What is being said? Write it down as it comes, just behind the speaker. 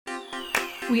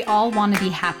We all want to be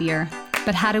happier,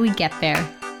 but how do we get there?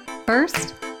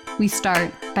 First, we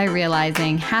start by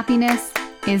realizing happiness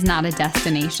is not a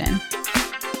destination.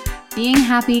 Being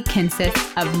happy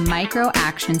consists of micro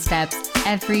action steps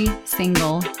every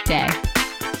single day.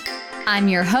 I'm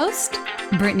your host,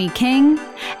 Brittany King,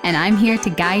 and I'm here to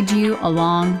guide you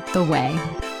along the way.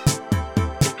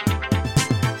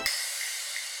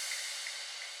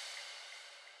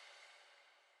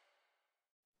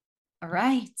 All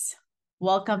right.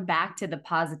 Welcome back to the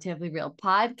Positively Real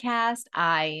podcast.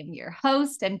 I am your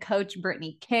host and coach,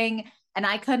 Brittany King, and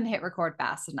I couldn't hit record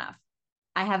fast enough.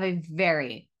 I have a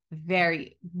very,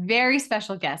 very, very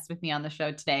special guest with me on the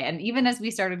show today. And even as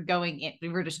we started going in, we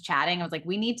were just chatting. I was like,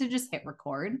 we need to just hit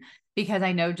record because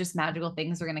I know just magical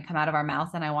things are going to come out of our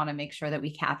mouth and I want to make sure that we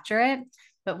capture it.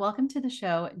 But welcome to the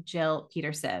show, Jill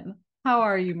Peterson. How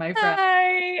are you, my friend?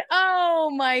 Hi. Oh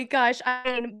my gosh.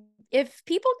 I mean, if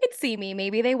people could see me,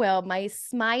 maybe they will. My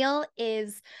smile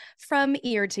is from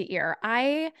ear to ear.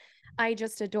 I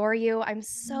just adore you. I'm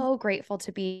so grateful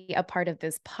to be a part of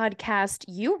this podcast.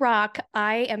 You rock.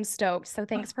 I am stoked. So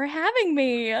thanks for having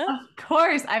me. Of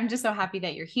course. I'm just so happy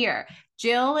that you're here.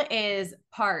 Jill is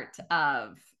part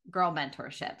of Girl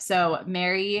Mentorship. So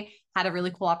Mary had a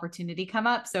really cool opportunity come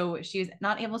up. So she's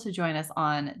not able to join us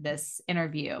on this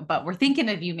interview, but we're thinking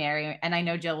of you, Mary. And I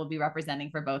know Jill will be representing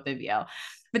for both of you.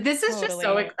 But this is just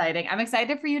so exciting. I'm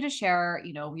excited for you to share,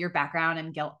 your background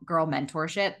in girl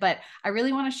mentorship, but I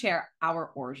really want to share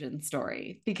our origin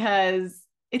story because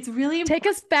it's really Take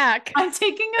us back. I'm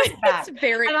taking us back.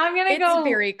 And I'm going to go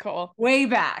very cool. Way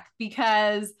back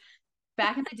because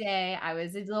back in the day, I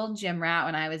was a little gym rat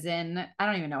when I was I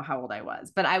don't even know how old I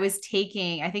was, but I was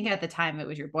taking, I think at the time it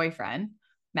was your boyfriend,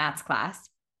 Matt's class.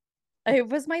 It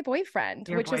was my boyfriend,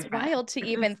 which is wild to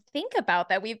even think about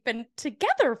that we've been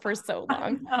together for so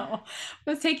long. I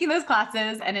was taking those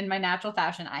classes and in my natural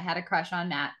fashion, I had a crush on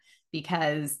Matt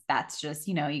because that's just,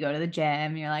 you go to the gym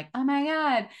and you're like, oh my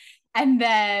God. And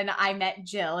then I met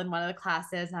Jill in one of the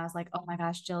classes and I was like, oh my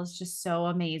gosh, Jill is just so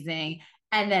amazing.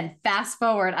 And then fast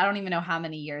forward, I don't even know how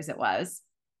many years it was,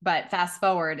 but fast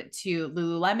forward to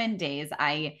Lululemon days,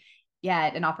 I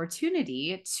get an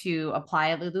opportunity to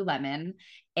apply at Lululemon.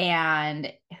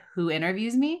 And who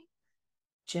interviews me?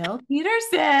 Jill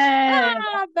Peterson.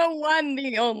 The one,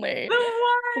 the only.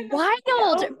 The one.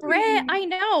 Wild, Britt. I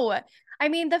know. I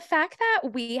mean, the fact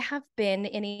that we have been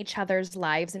in each other's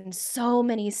lives in so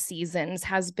many seasons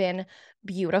has been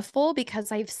beautiful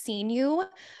because I've seen you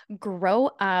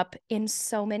grow up in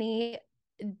so many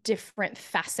different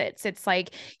facets. It's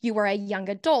like you were a young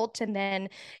adult and then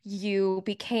you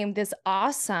became this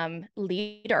awesome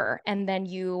leader and then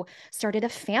you started a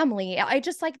family. I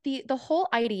just like the whole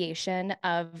ideation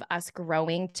of us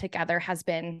growing together has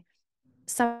been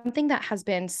something that has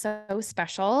been so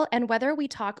special. And whether we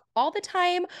talk all the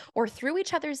time or through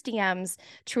each other's DMs,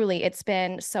 truly, it's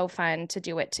been so fun to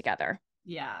do it together.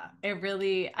 Yeah,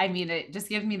 it just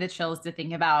gives me the chills to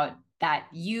think about that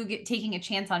taking a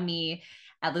chance on me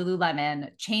at Lululemon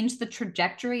changed the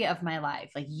trajectory of my life.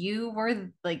 Like you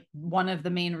were like one of the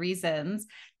main reasons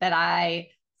that I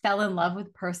fell in love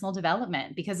with personal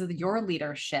development because of your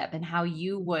leadership and how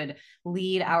you would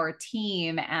lead our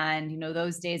team. And,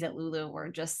 those days at Lulu were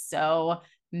just so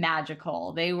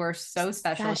magical. They were so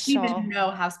special. You didn't know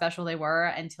how special they were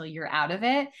until you're out of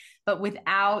it. But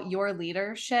without your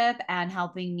leadership and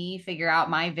helping me figure out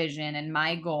my vision and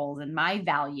my goals and my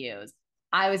values,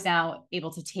 I was now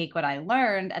able to take what I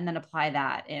learned and then apply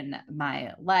that in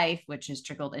my life, which has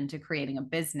trickled into creating a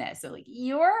business. So like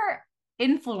your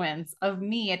influence of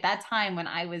me at that time when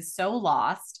I was so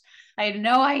lost, I had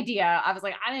no idea. I was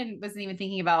like, wasn't even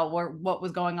thinking about what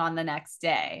was going on the next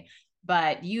day,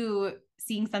 but you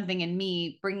seeing something in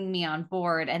me, bringing me on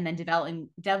board and then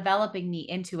developing me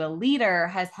into a leader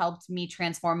has helped me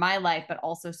transform my life, but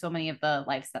also so many of the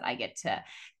lives that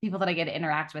people that I get to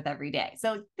interact with every day.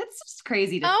 So that's just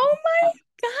crazy. Oh my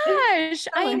gosh.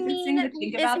 I mean,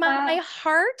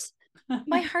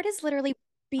 my heart is literally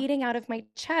beating out of my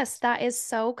chest. That is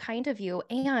so kind of you.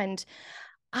 And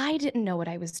I didn't know what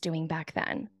I was doing back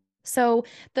then. So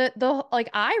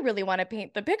I really want to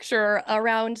paint the picture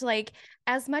around like,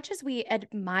 as much as we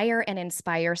admire and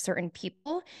inspire certain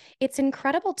people, it's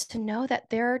incredible to know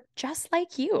that they're just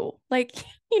like you. Like,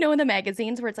 in the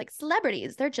magazines where it's like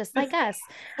celebrities, they're just like us.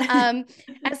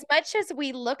 As much as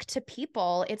we look to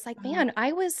people, it's like, man,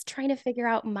 I was trying to figure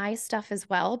out my stuff as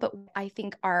well. But I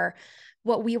think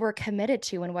what we were committed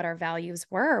to and what our values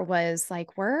were was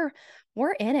like, we're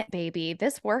in it, baby.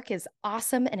 This work is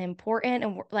awesome and important.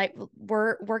 And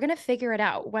we're going to figure it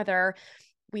out, whether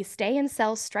we stay and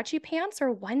sell stretchy pants,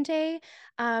 or one day,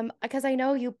 because I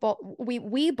know you both,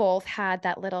 we both had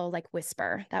that little like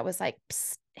whisper that was like,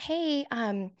 "Psst, hey,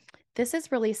 this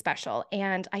is really special,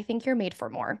 and I think you're made for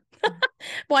more.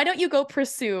 Why don't you go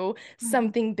pursue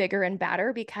something bigger and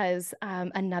badder? Because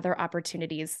another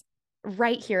opportunity is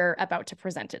right here about to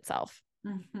present itself."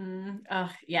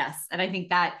 Oh, yes. And I think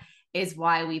that is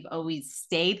why we've always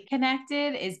stayed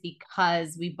connected, is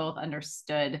because we both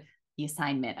understood the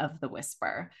assignment of the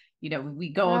whisper. We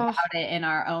go about Oh, it in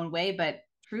our own way, but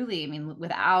truly, I mean,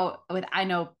 I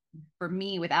know for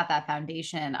me, without that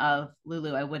foundation of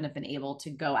Lulu, I wouldn't have been able to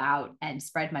go out and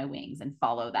spread my wings and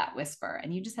follow that whisper.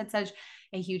 And you just had such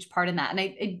a huge part in that. And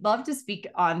I'd love to speak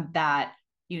on that.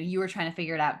 You were trying to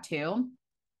figure it out too.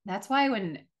 That's why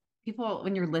when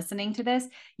you're listening to this,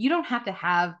 you don't have to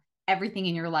have everything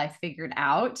in your life figured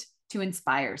out to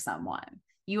inspire someone.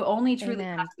 You only truly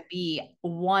have amen. to be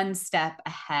one step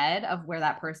ahead of where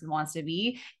that person wants to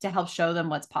be to help show them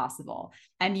what's possible.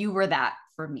 And you were that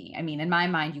for me. I mean, in my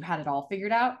mind, you had it all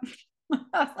figured out.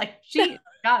 I was like, she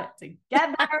got it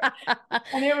together.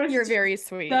 And You're very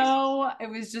sweet. it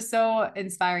was just so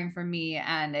inspiring for me,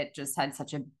 and it just had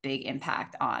such a big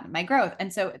impact on my growth.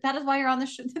 And so that is why you're on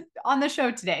the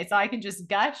show today, so I can just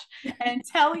gush and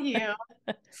tell you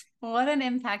what an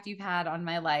impact you've had on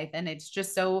my life. And it's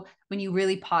just so, when you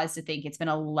really pause to think, it's been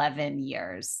 11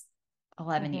 years.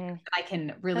 11 years. Hmm. And I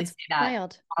can really That's say that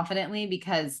wild. confidently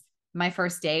because my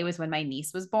first day was when my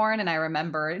niece was born. And I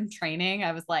remember in training,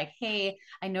 I was like, hey,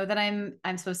 I know that I'm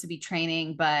supposed to be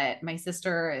training, but my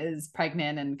sister is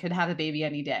pregnant and could have a baby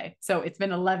any day. So it's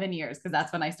been 11 years, because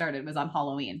that's when I started, was on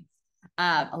Halloween.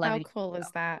 11 How years cool ago.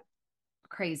 is that?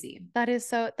 Crazy. That is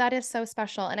so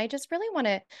special. And I just really want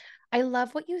to, I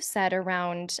love what you said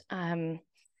around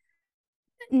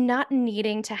not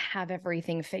needing to have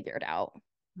everything figured out.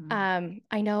 Mm-hmm.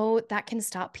 I know that can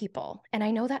stop people, and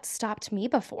I know that stopped me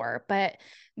before, but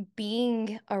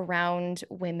being around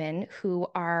women who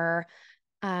are,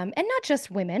 and not just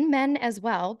women, men as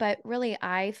well, but really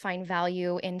I find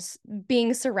value in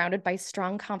being surrounded by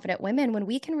strong, confident women when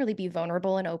we can really be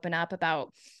vulnerable and open up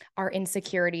about our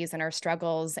insecurities and our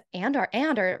struggles and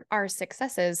our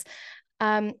successes.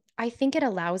 I think it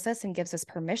allows us and gives us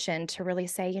permission to really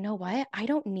say, you know what? I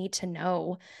don't need to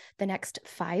know the next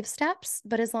 5 steps,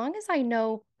 but as long as I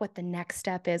know what the next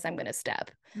step is, I'm going to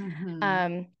step. Mm-hmm.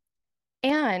 Um,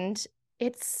 and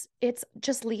it's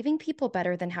just leaving people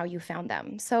better than how you found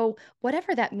them. So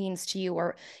whatever that means to you,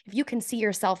 or if you can see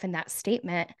yourself in that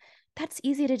statement, that's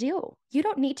easy to do. You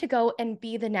don't need to go and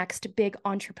be the next big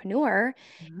entrepreneur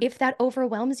if that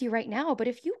overwhelms you right now. But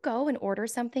if you go and order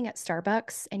something at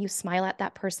Starbucks and you smile at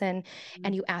that person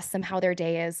and you ask them how their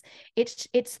day is,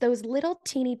 it's those little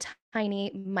teeny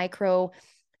tiny micro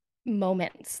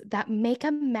moments that make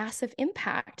a massive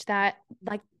impact, that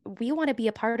like we want to be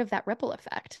a part of that ripple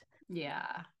effect.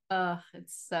 Yeah. Oh,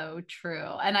 it's so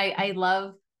true. And I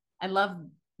love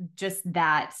just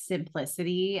that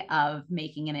simplicity of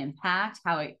making an impact,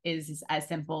 how it is as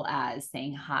simple as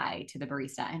saying hi to the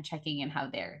barista and checking in how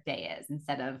their day is,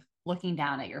 instead of looking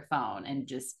down at your phone and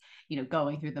just,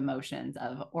 going through the motions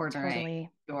of ordering Totally.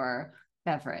 your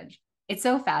beverage. It's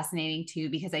so fascinating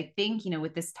too, because I think,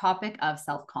 with this topic of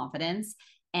self-confidence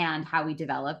and how we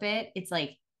develop it, it's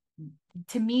like,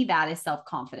 to me, that is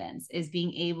self-confidence, is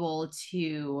being able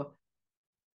to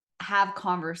have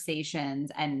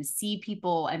conversations and see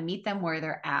people and meet them where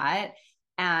they're at,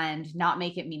 and not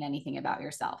make it mean anything about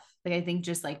yourself. Like, I think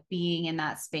just like being in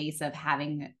that space of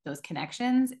having those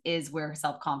connections is where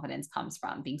self-confidence comes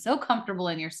from, being so comfortable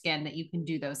in your skin that you can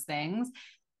do those things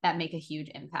that make a huge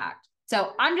impact.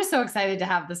 So I'm just so excited to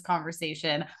have this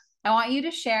conversation. I want you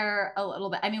to share a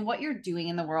little bit. I mean, what you're doing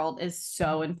in the world is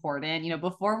so important.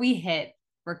 Before we hit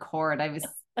record, I was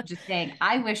just saying,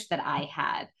 I wish that I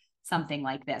had something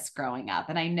like this growing up.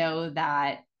 And I know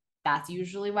that that's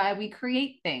usually why we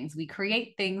create things. We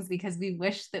create things because we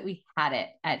wish that we had it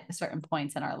at certain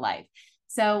points in our life.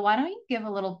 So why don't you give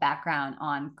a little background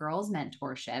on girls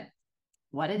mentorship,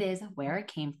 what it is, where it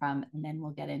came from, and then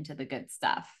we'll get into the good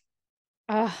stuff.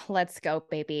 Oh, let's go,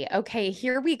 baby. Okay,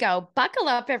 here we go. Buckle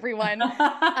up, everyone.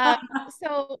 Um,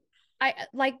 so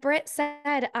like Britt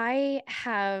said,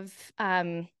 I've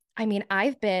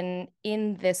been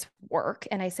in this work,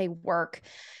 and I say work,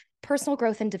 personal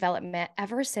growth and development,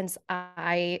 ever since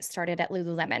I started at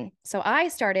Lululemon. So I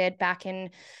started back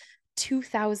in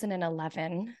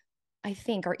 2011, I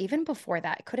think, or even before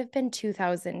that. It could have been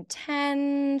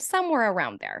 2010, somewhere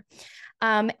around there.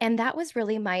 And that was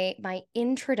really my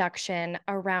introduction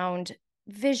around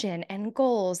vision and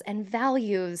goals and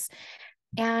values.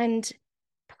 And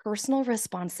personal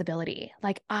responsibility.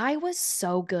 Like I was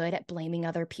so good at blaming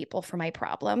other people for my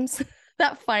problems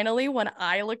that finally when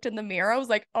I looked in the mirror, I was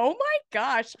like, oh my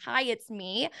gosh, hi, it's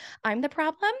me. I'm the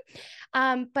problem.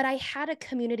 But I had a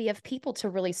community of people to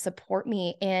really support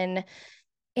me in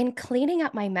cleaning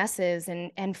up my messes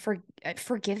and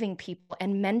forgiving people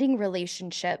and mending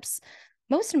relationships.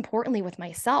 Most importantly, with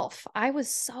myself, I was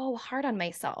so hard on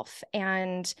myself,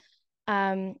 and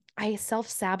I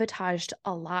self-sabotaged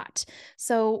a lot.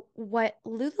 So what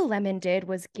Lululemon did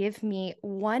was give me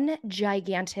one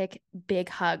gigantic big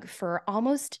hug for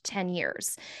almost 10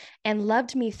 years and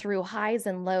loved me through highs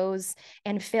and lows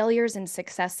and failures and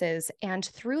successes. And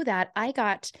through that, I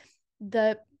got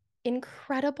the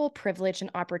incredible privilege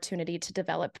and opportunity to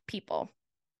develop people.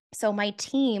 So my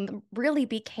team really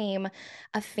became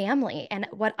a family. And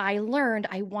what I learned,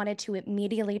 I wanted to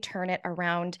immediately turn it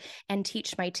around and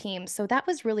teach my team. So that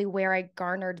was really where I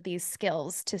garnered these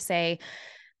skills to say,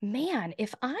 man,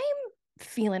 if I'm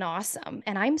feeling awesome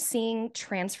and I'm seeing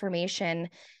transformation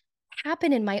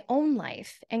happen in my own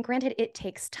life, and granted, it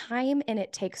takes time and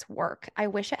it takes work. I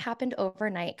wish it happened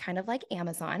overnight, kind of like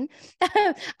Amazon.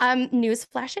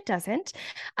 Newsflash, it doesn't.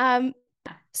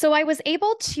 So I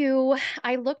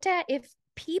looked at if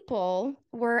people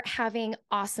were having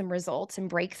awesome results and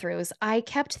breakthroughs. I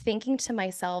kept thinking to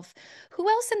myself, who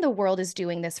else in the world is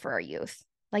doing this for our youth?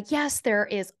 Like, yes, there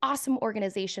is awesome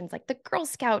organizations like the Girl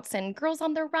Scouts and Girls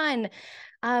on the Run.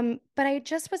 But I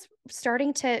just was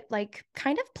starting to like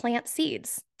kind of plant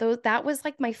seeds. Though that was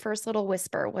like my first little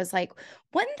whisper was like,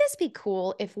 wouldn't this be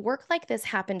cool if work like this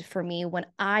happened for me when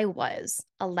I was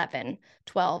 11,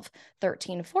 12,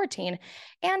 13, 14?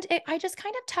 And I just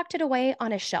kind of tucked it away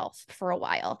on a shelf for a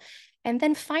while. And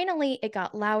then finally it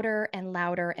got louder and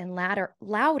louder and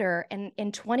louder. And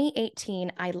in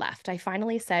 2018, I left. I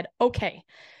finally said, okay,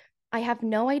 I have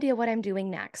no idea what I'm doing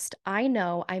next. I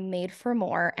know I'm made for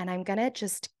more, and I'm going to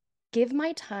just give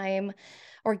my time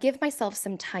or give myself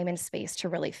some time and space to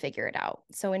really figure it out.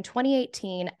 So in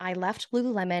 2018, I left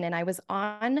Lululemon and I was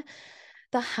on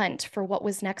the hunt for what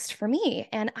was next for me.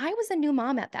 And I was a new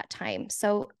mom at that time.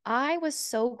 So I was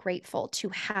so grateful to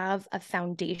have a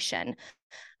foundation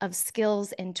of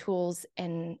skills and tools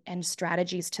and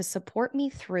strategies to support me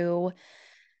through,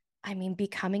 I mean,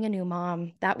 becoming a new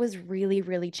mom. That was really,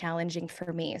 really challenging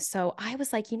for me. So I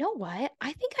was like, you know what?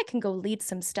 I think I can go lead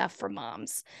some stuff for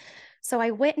moms. So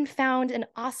I went and found an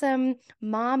awesome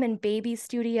mom and baby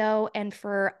studio. And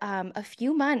for a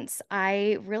few months,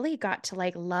 I really got to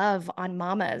like love on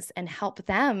mamas and help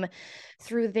them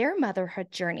through their motherhood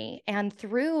journey. And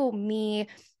through me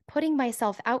putting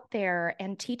myself out there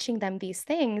and teaching them these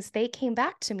things, they came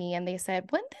back to me and they said,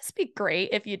 wouldn't this be great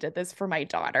if you did this for my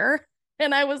daughter?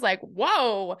 And I was like,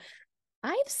 whoa,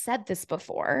 I've said this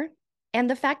before. And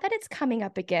the fact that it's coming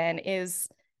up again is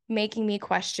making me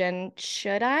question,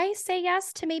 should I say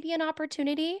yes to maybe an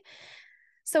opportunity?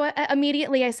 So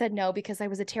immediately I said no because I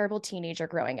was a terrible teenager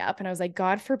growing up. And I was like,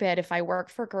 God forbid if I work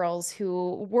for girls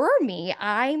who were me,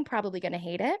 I'm probably going to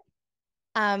hate it.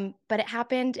 But it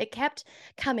happened. It kept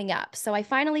coming up. So I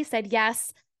finally said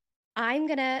yes. I'm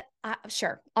gonna,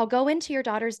 sure, I'll go into your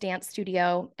daughter's dance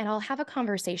studio and I'll have a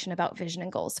conversation about vision and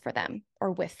goals for them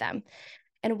or with them.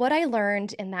 And what I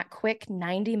learned in that quick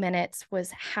 90 minutes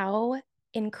was how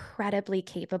incredibly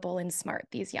capable and smart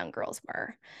these young girls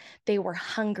were. They were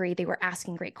hungry. They were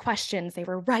asking great questions. They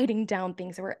were writing down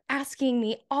things. They were asking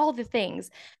me all the things.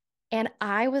 And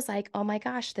I was like, oh my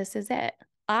gosh, this is it.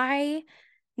 I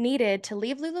needed to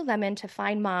leave Lululemon to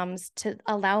find moms, to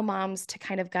allow moms to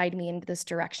kind of guide me in this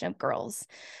direction of girls.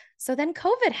 So then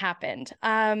COVID happened.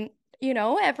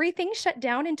 Everything shut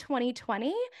down in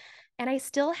 2020. And I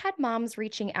still had moms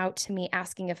reaching out to me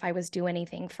asking if I was doing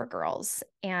anything for girls.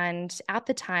 And at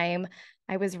the time,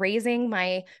 I was raising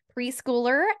my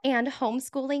preschooler and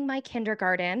homeschooling my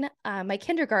kindergartner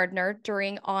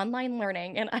during online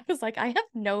learning. And I was like, I have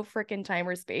no freaking time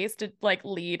or space to like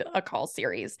lead a call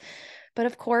series. But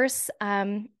of course,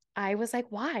 I was like,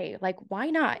 why? Like, why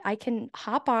not? I can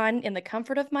hop on in the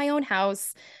comfort of my own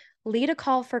house, lead a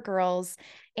call for girls.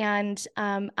 And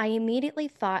I immediately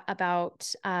thought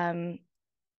about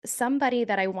somebody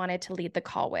that I wanted to lead the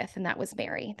call with, and that was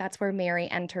Mary. That's where Mary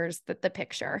enters the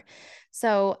picture.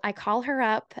 So I call her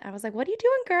up. I was like, what are you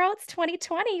doing, girl? It's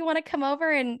 2020. You want to come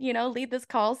over and, lead this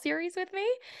call series with me?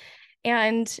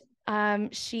 And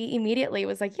she immediately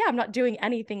was like, yeah, I'm not doing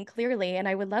anything clearly, and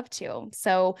I would love to.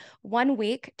 So 1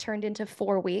 week turned into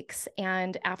 4 weeks.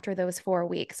 And after those 4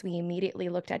 weeks, we immediately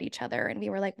looked at each other and we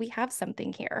were like, we have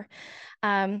something here.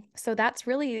 So that's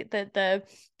really the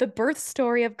birth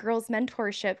story of girls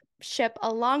mentorship,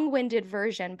 a long-winded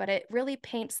version, but it really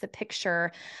paints the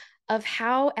picture of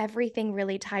how everything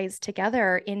really ties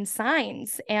together in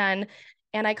signs. And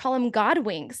I call them God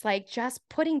winks, like just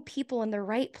putting people in the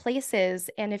right places.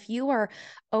 And if you are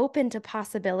open to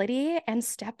possibility and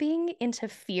stepping into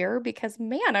fear, because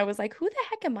man, I was like, who the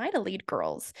heck am I to lead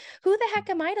girls? Who the heck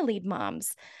am I to lead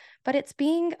moms? But it's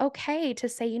being okay to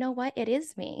say, you know what, it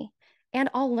is me. And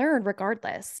I'll learn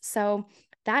regardless. So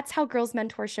that's how Girls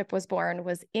Mentorship was born,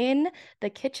 was in the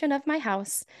kitchen of my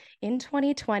house in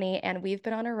 2020. And we've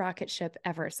been on a rocket ship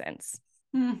ever since.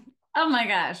 Oh my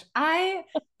gosh. I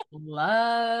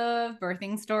love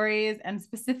birthing stories and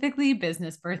specifically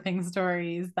business birthing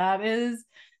stories. That is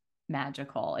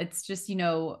magical. It's just,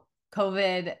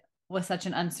 COVID was such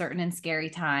an uncertain and scary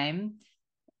time.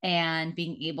 And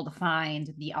being able to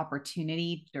find the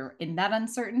opportunity in that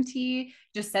uncertainty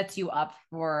just sets you up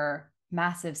for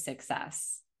massive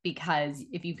success. Because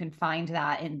if you can find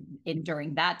that in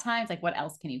during that time, it's like, what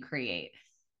else can you create?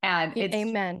 And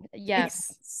Amen.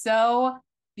 Yes. it's so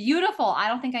beautiful. I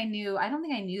don't think I knew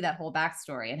that whole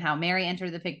backstory and how Mary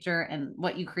entered the picture and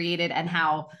what you created and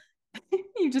how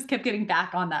you just kept getting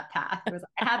back on that path. I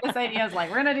had this idea. I was like,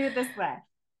 we're going to do it this way.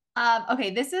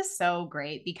 Okay, this is so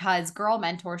great because girl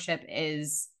mentorship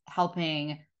is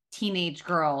helping teenage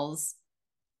girls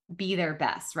be their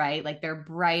best, right? Like their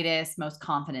brightest, most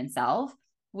confident self,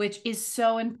 which is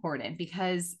so important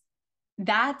because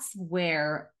that's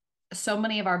where so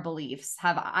many of our beliefs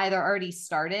have either already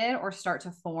started or start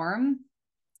to form.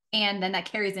 And then that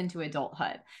carries into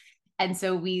adulthood. And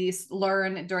so we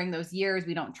learn during those years,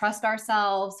 we don't trust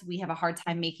ourselves. We have a hard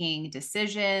time making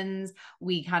decisions.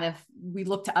 We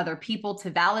look to other people to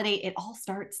validate. It all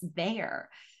starts there.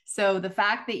 So the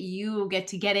fact that you get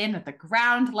to get in at the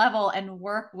ground level and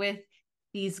work with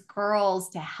these girls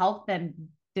to help them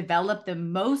develop the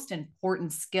most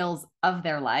important skills of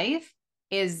their life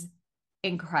is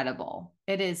incredible.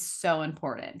 It is so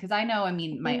important because I know,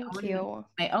 Thank you.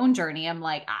 my own journey. I'm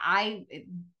like,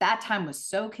 that time was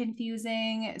so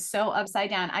confusing, so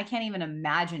upside down. I can't even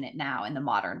imagine it now in the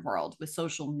modern world with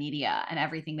social media and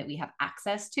everything that we have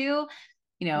access to.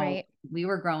 Right. We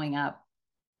were growing up,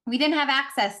 we didn't have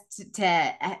access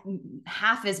to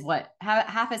half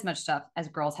as much stuff as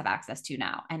girls have access to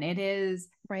now. And it is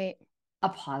Right. a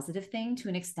positive thing to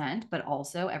an extent, but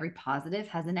also every positive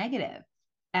has a negative.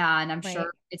 And I'm Right.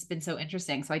 sure it's been so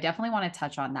interesting. So I definitely want to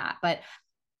touch on that. But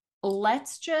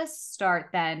let's just start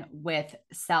then with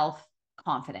self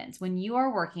confidence. When you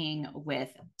are working with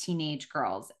teenage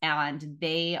girls and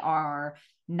they are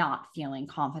not feeling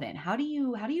confident, how do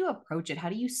you approach it? How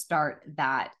do you start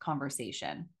that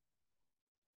conversation?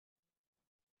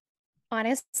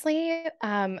 Honestly,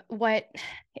 what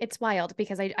it's wild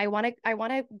because I want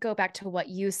to go back to what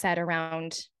you said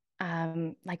around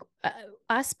like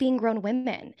us being grown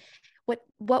women.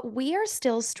 What we are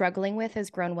still struggling with as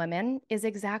grown women is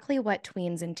exactly what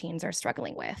tweens and teens are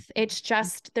struggling with. It's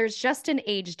just there's just an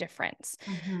age difference.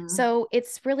 Mm-hmm. So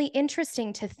it's really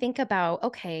interesting to think about,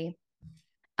 okay,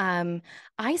 um,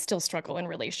 I still struggle in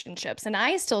relationships and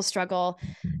I still struggle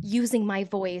using my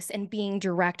voice and being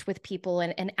direct with people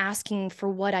and asking for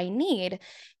what I need.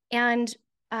 And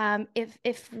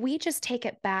if we just take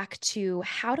it back to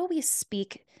how do we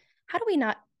speak, how do we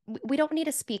not, we don't need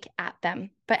to speak at them,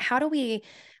 but how do we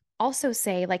also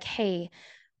say, like, hey,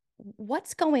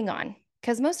 what's going on?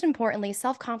 Because most importantly,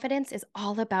 self confidence is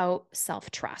all about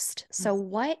self trust. So,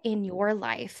 what in your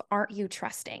life aren't you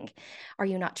trusting? Are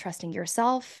you not trusting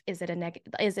yourself? Is it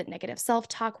negative self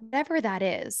talk? Whatever that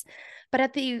is. But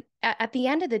at the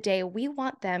end of the day, we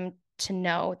want them to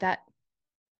know that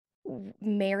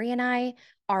Mary and I,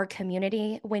 our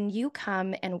community, when you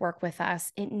come and work with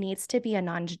us, it needs to be a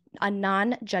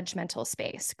non-judgmental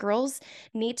space. Girls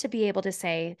need to be able to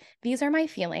say, these are my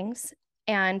feelings.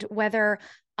 And whether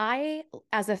I,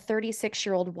 as a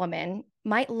 36-year-old woman,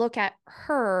 might look at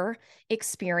her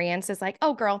experience as like,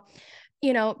 oh, girl,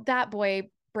 that boy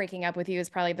breaking up with you is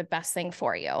probably the best thing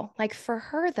for you. Like for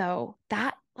her, though,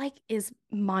 that like is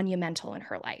monumental in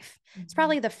her life. It's Mm-hmm.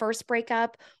 probably the first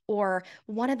breakup or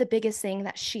one of the biggest thing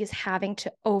that she is having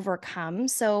to overcome.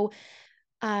 So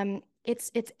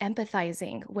it's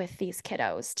empathizing with these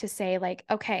kiddos to say like,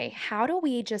 okay, how do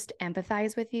we just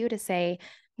empathize with you to say,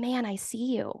 man, I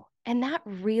see you. And that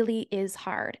really is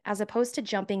hard as opposed to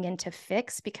jumping into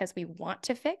fix because we want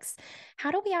to fix.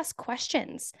 How do we ask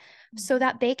questions so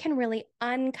that they can really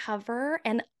uncover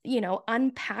and,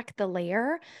 unpack the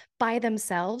layer by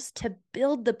themselves to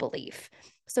build the belief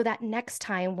so that next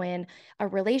time when a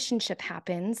relationship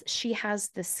happens, she has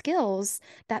the skills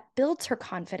that builds her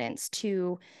confidence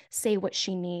to say what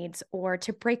she needs or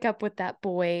to break up with that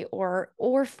boy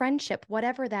or friendship,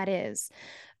 whatever that is.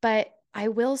 But I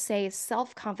will say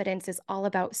self-confidence is all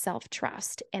about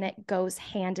self-trust, and it goes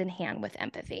hand in hand with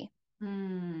empathy.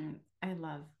 Mm,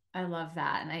 I love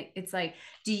that. And it's like,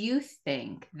 do you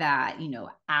think that,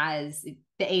 as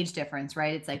the age difference,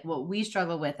 right? It's like what we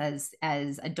struggle with as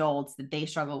adults that they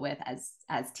struggle with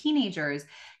as teenagers.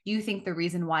 Do you think the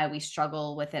reason why we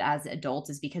struggle with it as adults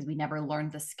is because we never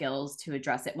learned the skills to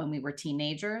address it when we were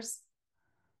teenagers?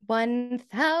 1000%.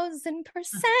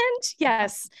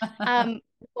 Yes.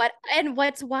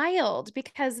 What's wild,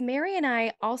 because Mary and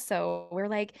I also, we're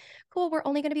like, cool, we're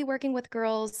only going to be working with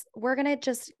girls. We're going to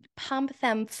just pump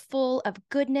them full of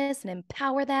goodness and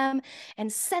empower them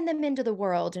and send them into the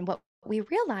world. And what we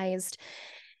realized,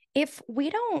 if we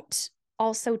don't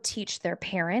also teach their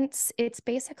parents, it's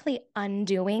basically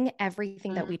undoing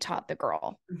everything that we taught the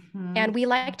girl. Mhm. And we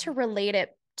like to relate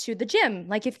it to the gym.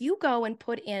 Like if you go and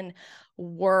put in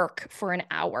work for an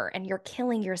hour and you're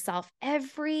killing yourself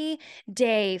every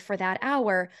day for that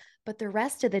hour, but the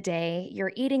rest of the day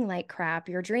you're eating like crap,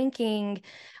 you're drinking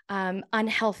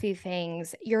unhealthy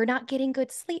things, you're not getting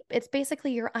good sleep. It's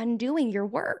basically you're undoing your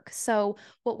work. So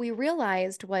what we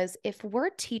realized was if we're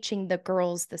teaching the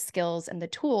girls the skills and the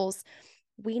tools,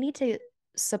 we need to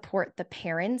support the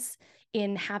parents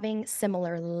in having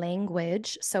similar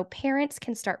language so parents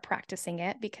can start practicing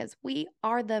it because we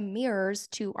are the mirrors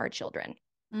to our children.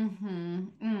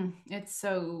 It's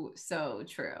so, so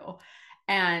true.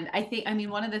 And I think, I mean,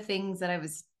 one of the things that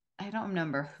I don't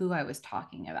remember who I was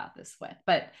talking about this with,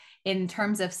 but in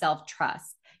terms of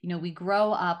self-trust, we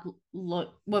grow up,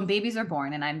 look, when babies are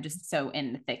born, and I'm just so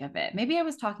in the thick of it. Maybe I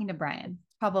was talking to Brian,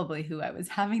 probably who I was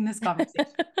having this conversation.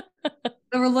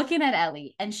 So we're looking at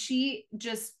Ellie, and she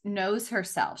just knows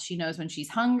herself. She knows when she's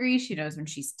hungry. She knows when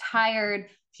she's tired.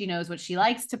 She knows what she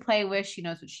likes to play with. She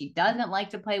knows what she doesn't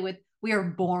like to play with. We are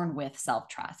born with self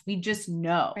trust. We just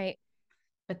know. Right,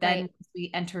 But then right.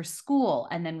 we enter school,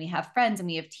 and then we have friends and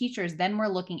we have teachers. Then we're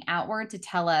looking outward to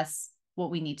tell us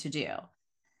what we need to do.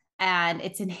 And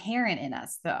it's inherent in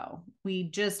us, though. We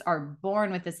just are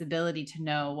born with this ability to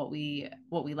know what we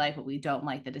like, what we don't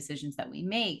like, the decisions that we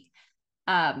make.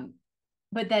 Um,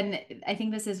 but then I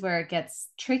think this is where it gets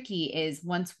tricky is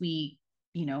once we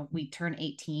turn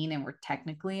 18 and we're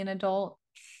technically an adult,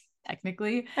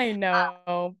 technically, I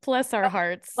know. Bless our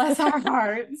hearts. bless our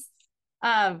hearts.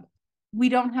 Um, we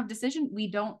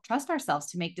don't trust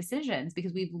ourselves to make decisions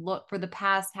because we've looked for the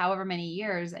past however many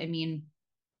years, I mean,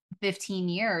 15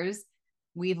 years,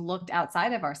 we've looked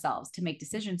outside of ourselves to make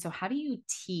decisions. So how do you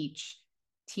teach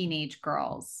teenage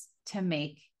girls to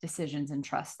make decisions and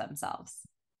trust themselves?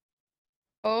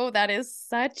 Oh, that is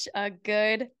such a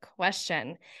good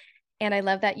question. And I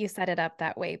love that you set it up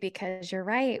that way because you're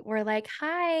right. We're like,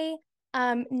 hi,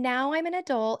 now I'm an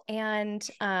adult and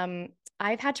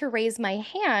I've had to raise my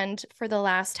hand for the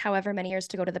last however many years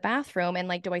to go to the bathroom. And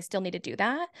like, do I still need to do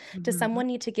that? Does Mm-hmm. someone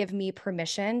need to give me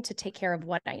permission to take care of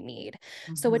what I need?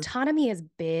 So Mm-hmm. autonomy is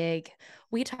big.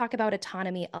 We talk about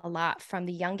autonomy a lot from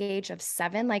the young age of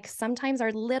 7. Like sometimes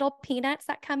our little peanuts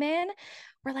that come in,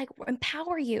 we're like,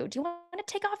 empower you. Do you want to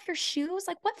take off your shoes?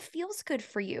 Like, what feels good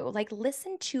for you? Like,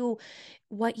 listen to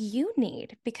what you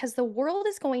need because the world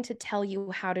is going to tell you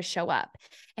how to show up.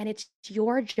 And it's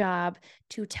your job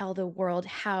to tell the world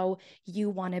how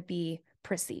you want to be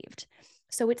perceived.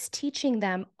 So it's teaching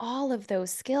them all of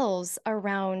those skills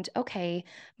around, okay,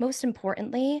 most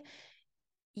importantly,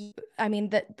 I mean,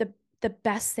 the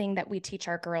best thing that we teach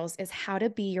our girls is how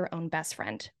to be your own best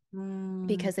friend. Mm,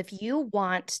 Because if you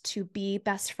want to be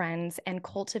best friends and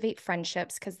cultivate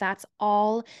friendships, because that's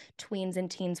all tweens and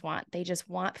teens want, they just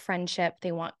want friendship,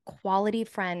 they want quality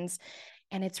friends.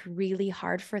 And it's really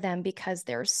hard for them because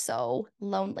they're so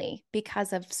lonely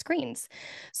because of screens.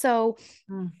 So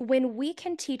mm, when we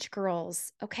can teach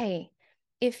girls, okay,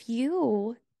 if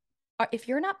you if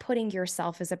you're not putting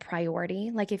yourself as a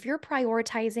priority, like if you're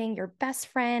prioritizing your best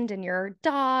friend and your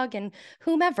dog and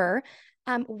whomever,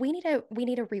 we need to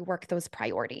rework those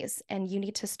priorities, and you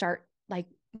need to start like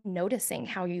noticing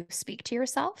how you speak to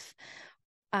yourself,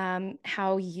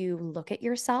 how you look at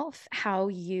yourself, how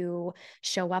you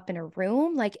show up in a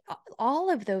room. Like all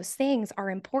of those things are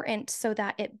important so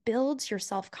that it builds your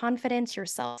self confidence, your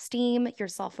self esteem, your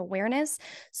self awareness,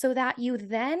 so that you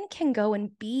then can go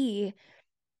and be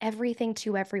everything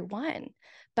to everyone.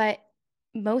 But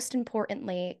most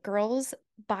importantly, girls,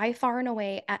 by far and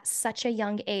away at such a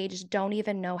young age don't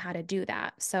even know how to do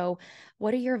that. So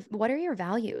what are your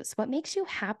values? What makes you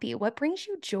happy? What brings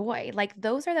you joy? Like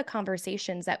those are the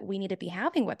conversations that we need to be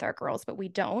having with our girls, but we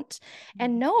don't.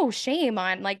 And no shame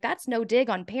on like that's no dig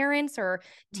on parents or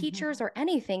teachers Mhm. or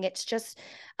anything. It's just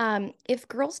if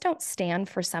girls don't stand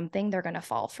for something, they're going to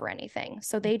fall for anything.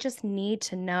 So they just need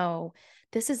to know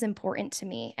this is important to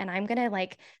me and I'm going to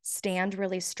like stand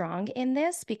really strong in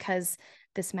this because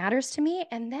this matters to me.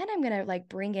 And then I'm going to like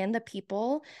bring in the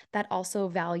people that also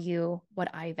value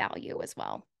what I value as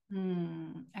well.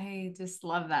 I just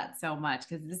love that so much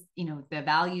because this, the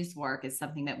values work is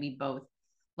something that we both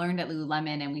learned at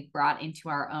Lululemon and we brought into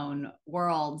our own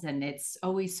worlds. And it's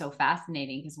always so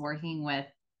fascinating because working with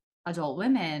adult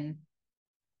women,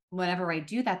 whenever I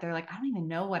do that, they're like, I don't even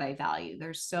know what I value.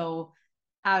 They're so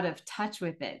out of touch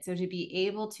with it. So to be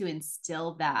able to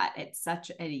instill that at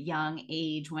such a young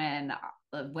age when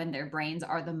their brains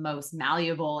are the most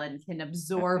malleable and can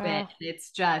absorb it,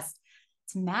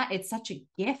 Uh, it's such a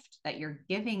gift that you're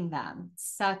giving them.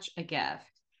 Such a gift.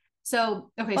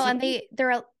 So okay, well, so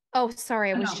and oh,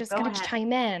 sorry, I oh was no, just go going to ahead.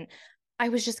 chime in. I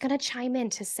was just going to chime in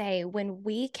to say when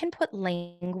we can put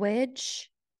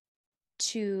language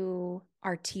to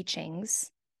our teachings,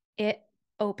 it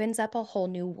opens up a whole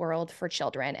new world for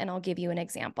children. And I'll give you an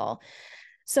example.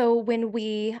 So when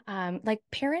we like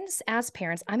parents, as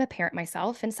parents, I'm a parent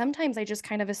myself, and sometimes I just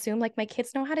kind of assume like my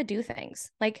kids know how to do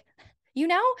things. Like, you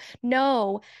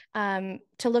know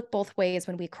to look both ways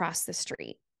when we cross the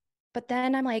street. But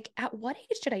then I'm like, at what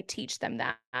age did I teach them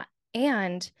that?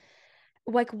 And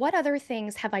like, what other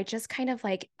things have I just kind of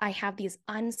like, I have these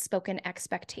unspoken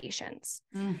expectations.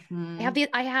 Mm-hmm.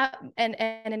 I have, and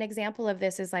an example of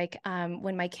this is like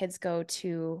when my kids go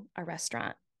to a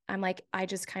restaurant, I'm like, I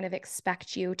just kind of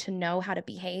expect you to know how to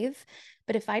behave.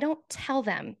 But if I don't tell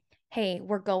them, hey,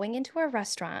 we're going into a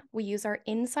restaurant, we use our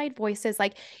inside voices,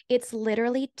 like it's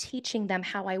literally teaching them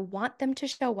how I want them to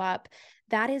show up.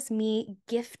 That is me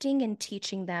gifting and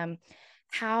teaching them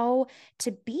how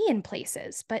to be in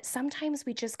places. But sometimes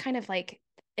we just kind of like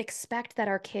expect that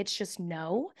our kids just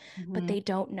know, but Mm-hmm. they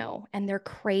don't know and they're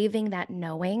craving that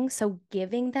knowing. So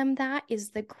giving them that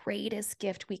is the greatest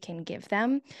gift we can give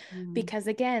them because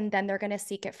again, then they're going to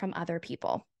seek it from other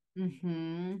people.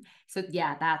 Mm-hmm. So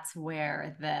yeah, that's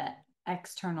where the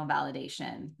external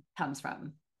validation comes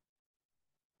from.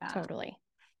 Yeah. Totally.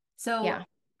 So, Yeah.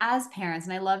 as parents,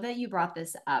 and I love that you brought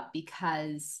this up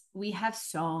because we have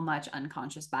so much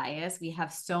unconscious bias, we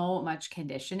have so much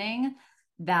conditioning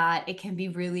that it can be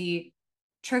really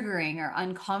triggering or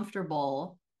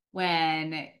uncomfortable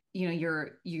when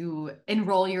you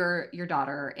enroll your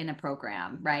daughter in a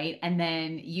program, right? And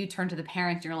then you turn to the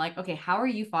parents and you're like, okay, how are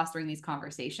you fostering these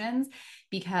conversations?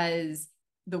 Because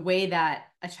the way that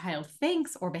a child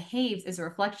thinks or behaves is a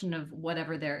reflection of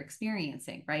whatever they're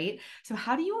experiencing, right? So,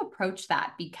 how do you approach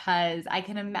that? Because I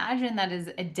can imagine that is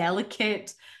a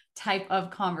delicate type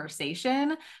of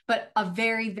conversation, but a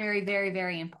very, very, very,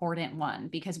 very important one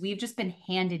because we've just been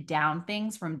handed down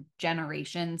things from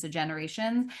generation to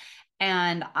generations.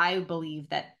 And I believe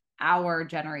that our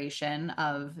generation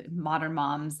of modern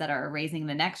moms that are raising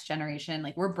the next generation,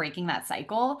 like we're breaking that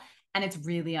cycle and it's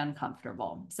really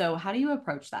uncomfortable. So, how do you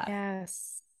approach that?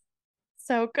 Yes.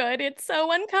 So good. It's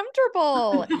so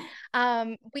uncomfortable.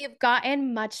 We have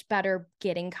gotten much better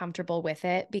getting comfortable with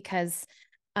it because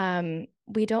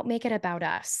we don't make it about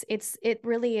us. It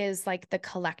really is like the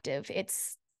collective.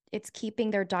 It's keeping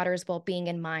their daughter's well-being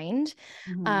in mind.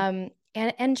 Mhm.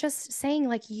 And just saying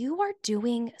like you are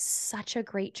doing such a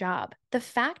great job. The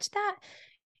fact that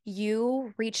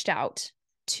you reached out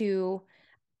to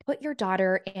put your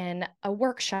daughter in a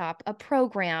workshop, a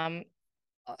program,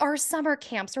 or summer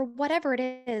camps or whatever it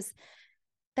is,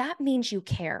 that means you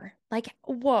care. Like,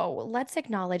 whoa, let's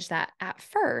acknowledge that at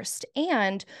first.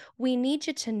 And we need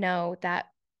you to know that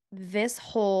this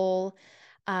whole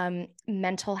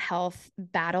mental health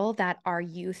battle that our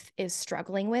youth is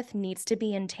struggling with needs to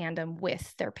be in tandem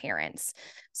with their parents.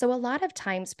 So, a lot of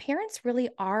times, parents really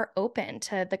are open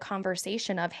to the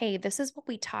conversation of, hey, this is what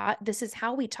we taught, this is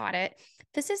how we taught it,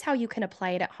 this is how you can apply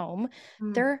it at home.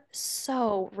 Mhm. They're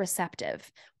so receptive.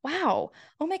 Wow.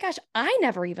 Oh my gosh, I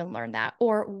never even learned that.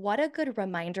 Or what a good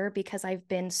reminder because I've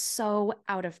been so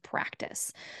out of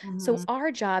practice. So, Mhm.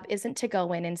 our job isn't to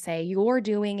go in and say, you're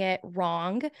doing it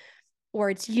wrong or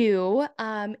it's you.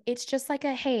 It's just like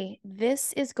a hey,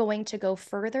 this is going to go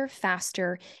further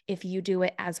faster if you do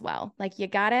it as well. Like you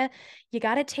gotta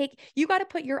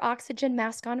put your oxygen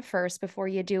mask on first before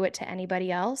you do it to anybody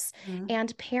else. Mhm.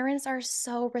 And parents are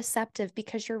so receptive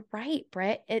because you're right,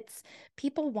 Britt. It's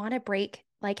people want to break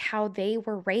like how they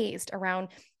were raised around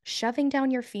shoving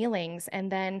down your feelings.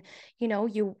 And then,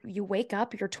 you wake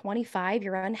up, you're 25,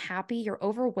 you're unhappy, you're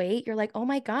overweight, you're like, oh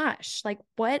my gosh, like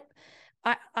what?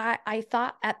 I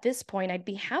thought at this point I'd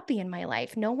be happy in my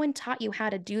life. No one taught you how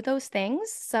to do those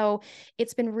things. So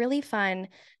it's been really fun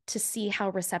to see how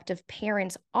receptive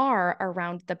parents are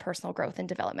around the personal growth and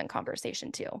development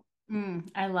conversation too.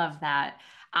 I love that.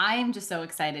 I'm just so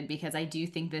excited because I do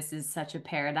think this is such a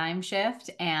paradigm shift,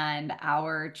 and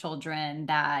our children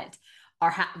that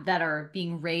that are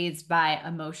being raised by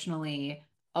emotionally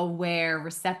aware,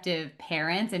 receptive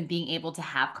parents and being able to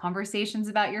have conversations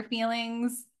about your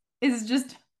feelings is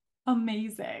just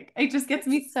amazing. It just gets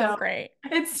me So great.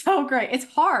 it's so great. It's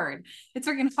hard. It's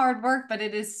freaking hard work, but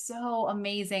it is so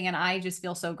amazing. And I just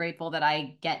feel so grateful that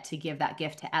I get to give that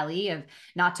gift to Ellie of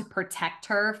not to protect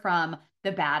her from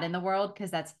the bad in the world,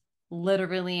 because that's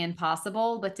literally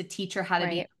impossible, but to teach her how to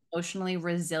be an Right. emotionally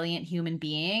resilient human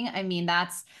being. I mean,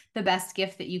 that's the best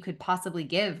gift that you could possibly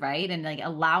give, right? And like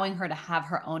allowing her to have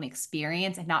her own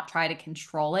experience and not try to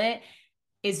control it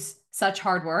is such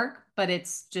hard work, but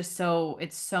it's so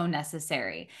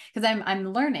necessary because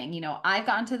I'm learning, I've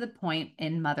gotten to the point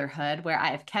in motherhood where I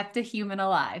have kept a human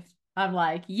alive. I'm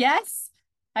like, yes,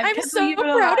 I've I'm kept a so human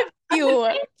proud alive. of you.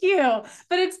 Thank you.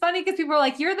 But it's funny because people are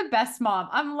like, you're the best mom.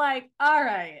 I'm like, all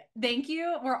right, thank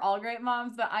you. We're all great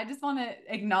moms, but I just want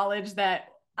to acknowledge that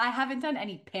I haven't done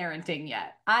any parenting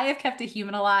yet. I have kept a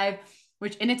human alive,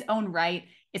 which in its own right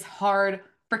is hard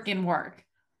freaking work.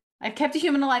 I've kept a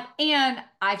human alive and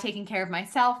I've taken care of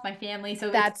myself, my family. So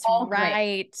it's That's all great.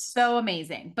 right. So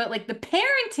amazing. But like the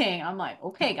parenting, I'm like,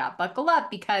 okay, God, buckle up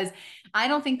because I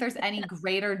don't think there's any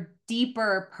greater,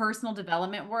 deeper personal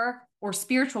development work or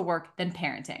spiritual work than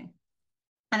parenting.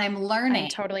 And I'm I learning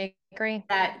totally agree.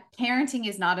 that parenting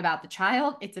is not about the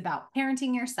child, it's about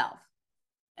parenting yourself.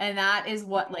 And that is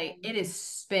what like it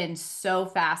has been so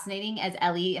fascinating as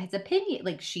Ellie has opinion,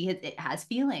 like it has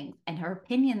feelings and her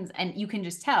opinions, and you can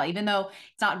just tell, even though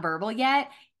it's not verbal yet,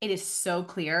 it is so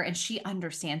clear and she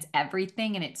understands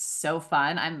everything and it's so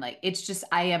fun. I'm like, it's just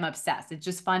I am obsessed. It's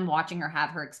just fun watching her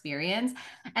have her experience.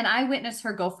 And I witnessed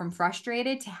her go from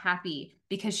frustrated to happy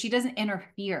because she doesn't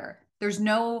interfere. There's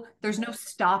no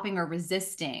stopping or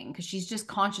resisting because she's just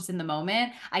conscious in the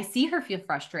moment. I see her feel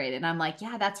frustrated and I'm like,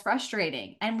 yeah, that's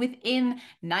frustrating. And within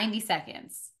 90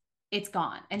 seconds, it's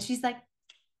gone. And she's like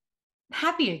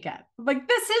happy again. Like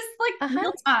this is like Uh-huh.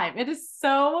 real time. It is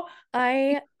so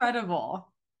I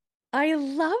incredible. I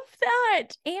love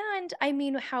that. And I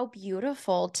mean, how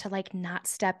beautiful to like not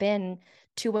step in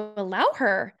to allow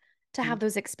her to have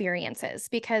those experiences.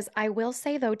 Because I will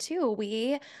say, though, too,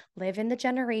 we live in the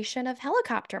generation of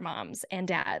helicopter moms and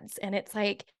dads. And it's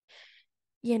like,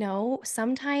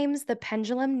 sometimes the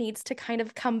pendulum needs to kind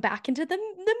of come back into the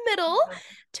middle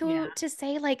Yeah. to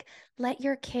say, like, let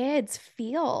your kids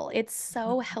feel. It's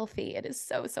so healthy. It is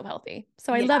so, so healthy.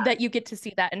 So I Yeah, love that you get to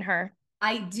see that in her.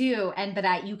 I do. And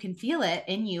but you can feel it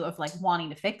in you of like wanting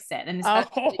to fix it. And Oh,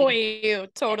 especially you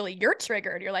totally. You're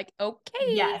triggered. You're like, okay.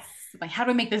 yes. Like, how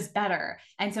do I make this better?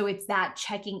 And so it's that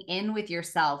checking in with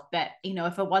yourself that,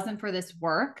 if it wasn't for this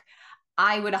work,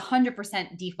 I would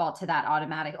 100% default to that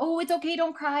automatic. Oh, it's okay.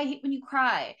 Don't cry. I hate when you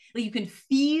cry. Like you can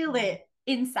feel it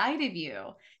inside of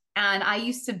you. And I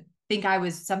used to think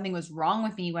something was wrong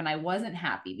with me when I wasn't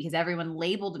happy because everyone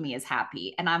labeled me as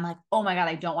happy. And I'm like, oh my God,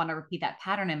 I don't want to repeat that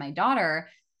pattern in my daughter.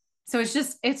 So it's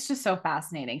just so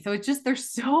fascinating. So it's just there's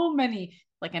so many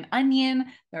like an onion,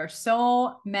 there are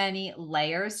so many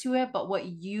layers to it, but what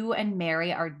you and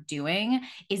Mary are doing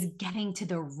is getting to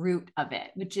the root of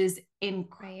it, which is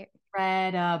Right.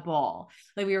 incredible.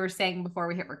 Like we were saying before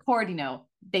we hit record,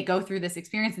 they go through this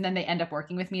experience and then they end up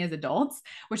working with me as adults,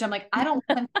 which I'm like, I don't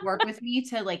want them to work with me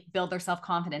to like build their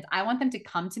self-confidence. I want them to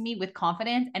come to me with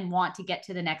confidence and want to get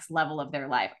to the next level of their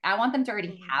life. I want them to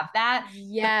already have that help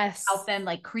Yes. them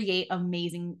like create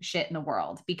amazing shit in the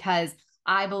world because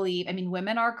I believe, I mean,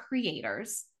 women are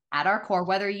creators at our core,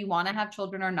 whether you want to have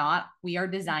children or not,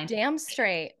 Damn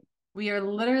straight. we are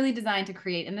literally designed to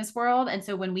create in this world. And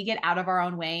so when we get out of our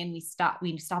own way and we stop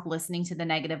listening to the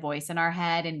negative voice in our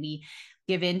head and we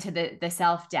give in to the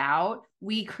self-doubt,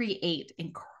 we create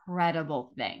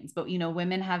incredible things. But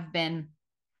women have been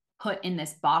put in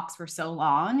this box for so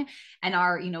long and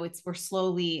we're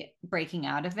slowly breaking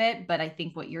out of it. But I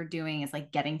think what you're doing is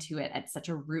like getting to it at such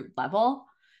a root level.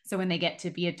 So when they get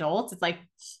to be adults, it's like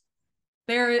I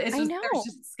there's know,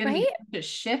 just going to right? be a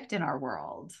shift in our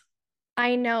world.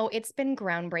 I know it's been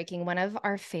groundbreaking. One of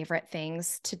our favorite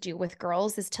things to do with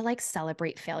girls is to like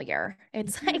celebrate failure.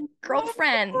 It's like,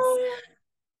 girlfriends,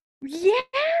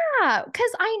 Yeah,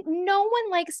 because no one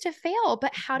likes to fail,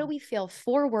 but how do we fail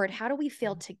forward? How do we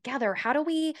fail together? How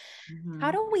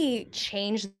Mhm. do we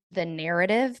change the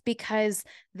narrative? Because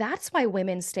that's why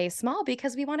women stay small,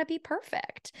 because we want to be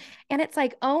perfect. And it's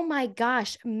like, oh my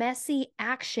gosh, messy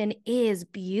action is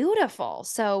beautiful.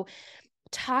 So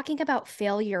talking about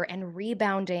failure and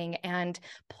rebounding and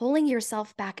pulling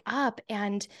yourself back up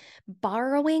and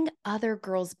borrowing other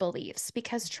girls' beliefs,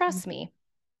 because trust me,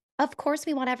 of course,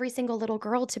 we want every single little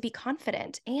girl to be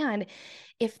confident. And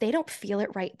if they don't feel it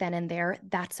right then and there,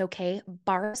 that's okay.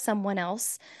 Borrow someone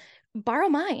else, borrow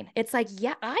mine. It's like,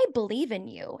 yeah, I believe in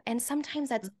you. And sometimes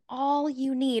that's all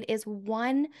you need is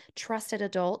one trusted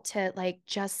adult to like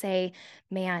just say,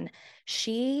 man,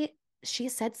 she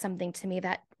said something to me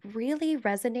that really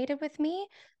resonated with me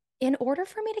in order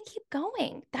for me to keep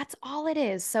going. That's all it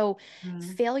is. So,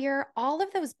 Mhm. failure, all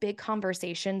of those big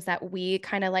conversations that we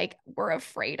kind of like were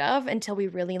afraid of until we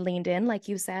really leaned in, like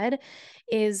you said,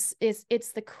 is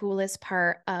it's the coolest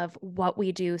part of what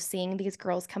we do, seeing these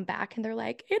girls come back and they're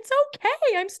like, "It's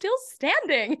okay. I'm still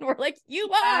standing." And we're like, "You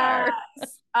are."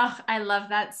 Yes. Oh, I love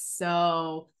that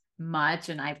so much.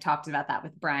 And I've talked about that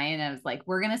with Brian. I was like,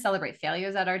 we're going to celebrate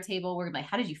failures at our table. We're gonna be like,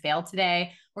 how did you fail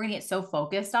today? We're going to get so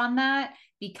focused on that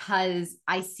because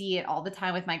I see it all the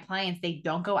time with my clients. They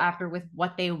don't go after with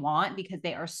what they want because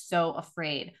they are so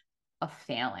afraid of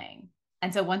failing.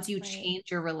 And so once you Right. change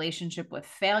your relationship with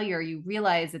failure, you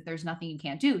realize that there's nothing you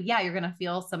can't do. Yeah, you're going to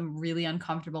feel some really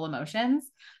uncomfortable emotions,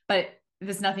 but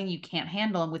there's nothing you can't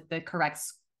handle with the correct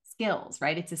skills,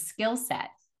 right? It's a skill set.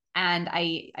 And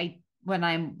when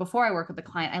I'm before I work with the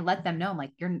client, I let them know, I'm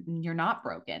like, you're not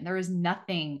broken. There is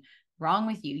nothing wrong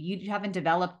with you. You haven't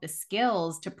developed the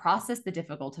skills to process the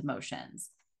difficult emotions.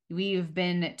 We've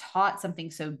been taught something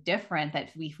so different that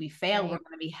if we fail, we're Right.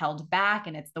 going to be held back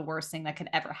and it's the worst thing that could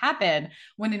ever happen.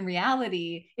 When in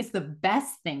reality, it's the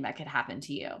best thing that could happen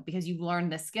to you because you've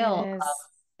learned the It skill of is.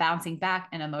 bouncing back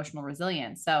and emotional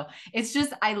resilience. So it's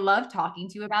just, I love talking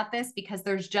to you about this because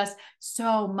there's just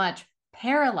so much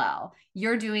parallel.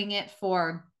 You're doing it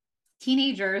for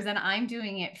teenagers and I'm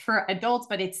doing it for adults,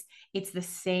 but it's the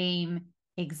same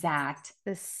exact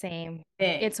The same.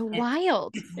 thing. It's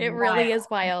wild. It's It wild. really is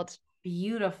It's wild.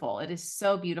 beautiful. It is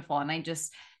so beautiful. And I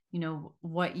just,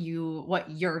 what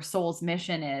your soul's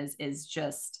mission is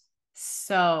just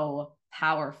so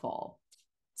powerful.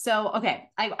 So, okay,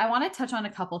 I want to touch on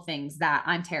a couple things that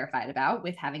I'm terrified about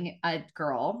with having a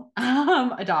girl,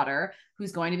 a daughter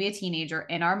who's going to be a teenager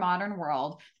in our modern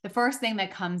world. The first thing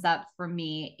that comes up for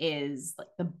me is like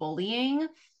the bullying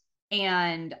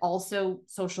and also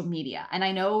social media. And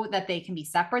I know that they can be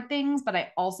separate things, but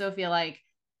I also feel like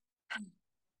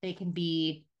they can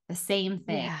be the same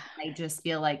thing. Yeah. I just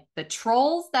feel like the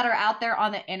trolls that are out there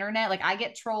on the internet, like I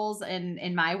get trolls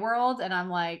in my world and I'm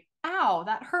like, ow,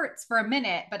 that hurts for a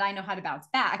minute, but I know how to bounce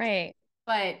back. Right.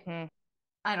 But Mhm.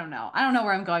 I don't know. I don't know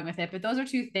where I'm going with it, but those are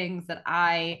two things that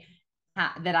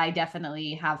that I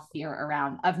definitely have fear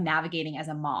around of navigating as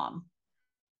a mom.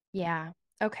 Yeah.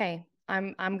 Okay.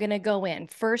 I'm gonna go in.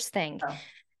 First thing, So,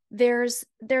 there's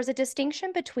a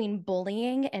distinction between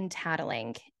bullying and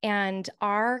tattling. And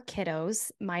our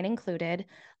kiddos, mine included,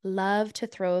 love to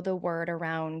throw the word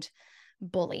around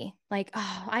bully. Like,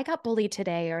 oh, I got bullied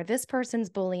today, or this person's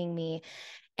bullying me.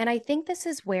 And I think this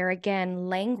is where, again,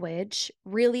 language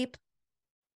really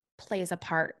plays a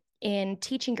part in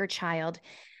teaching your child.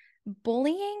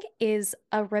 Bullying is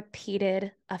a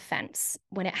repeated offense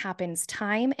when it happens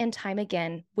time and time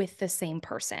again with the same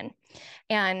person.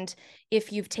 And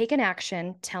if you've taken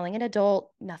action, telling an adult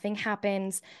nothing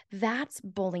happens, that's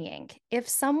bullying. If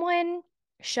someone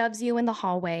shoves you in the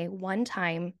hallway one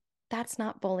time, that's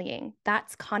not bullying,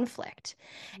 that's conflict.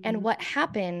 And what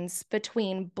happens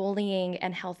between bullying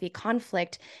and healthy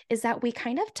conflict is that we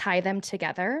kind of tie them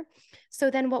together. So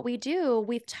then what we do,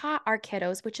 we've taught our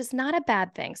kiddos, which is not a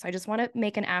bad thing. So I just want to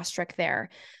make an asterisk there.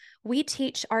 We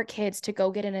teach our kids to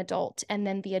go get an adult and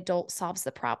then the adult solves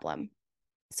the problem.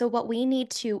 So, what we need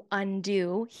to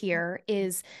undo here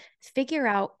is figure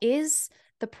out, is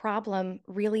the problem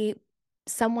really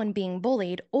someone being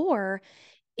bullied, or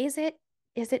is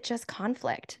it just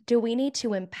conflict? Do we need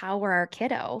to empower our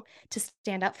kiddo to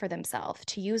stand up for themselves,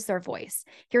 to use their voice?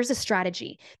 Here's a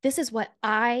strategy. This is what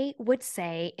I would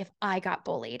say if I got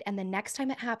bullied. And the next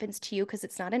time it happens to you, because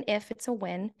it's not an if, it's a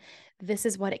when, this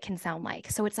is what it can sound like.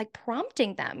 So it's like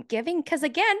prompting them, giving, because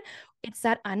again, it's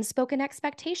that unspoken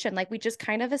expectation. Like we just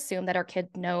kind of assume that our kid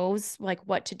knows like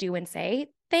what to do and say.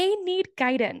 They need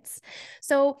guidance.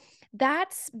 So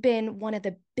that's been one of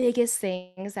the biggest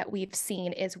things that we've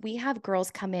seen is we have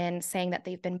girls come in saying that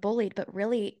they've been bullied, but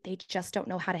really they just don't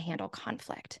know how to handle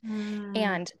conflict Mm,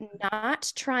 and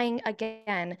not trying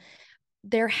again.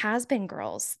 There has been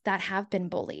girls that have been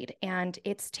bullied and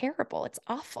it's terrible. It's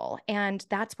awful. And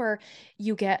that's where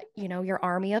you get, your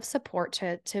army of support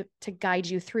to guide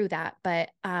you through that. But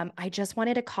I just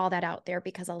wanted to call that out there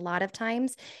because a lot of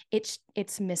times it's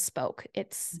misspoke.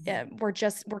 It's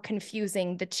we're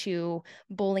confusing the two,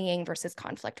 bullying versus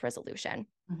conflict resolution.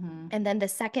 mm-hmm. And then the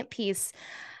second piece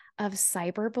of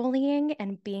cyberbullying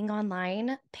and being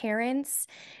online, parents,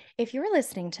 if you're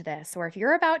listening to this, or if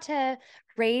you're about to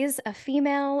raise a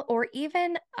female, or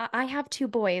even I have two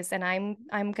boys and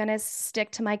I'm going to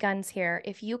stick to my guns here.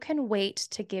 If you can wait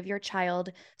to give your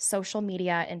child social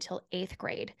media until 8th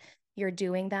grade, you're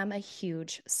doing them a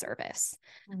huge service.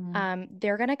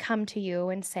 They're going to come to you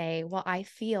and say, well, I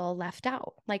feel left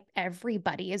out. Like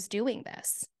everybody is doing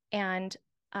this. And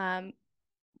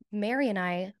Mary and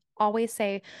I always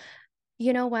say,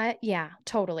 you know what? Yeah,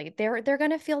 totally. They're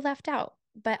going to feel left out,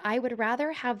 but I would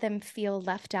rather have them feel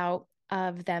left out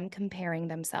of them comparing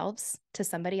themselves to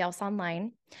somebody else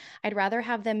online. I'd rather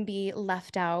have them be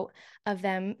left out of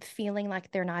them feeling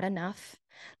like they're not enough.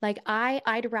 Like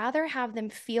I'd rather have them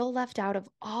feel left out of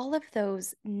all of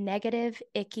those negative,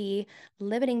 icky,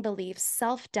 limiting beliefs,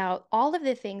 self-doubt, all of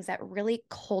the things that really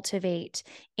cultivate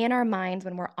in our minds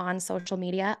when we're on social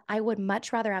media. I would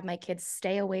much rather have my kids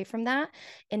stay away from that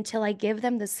until I give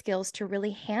them the skills to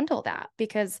really handle that,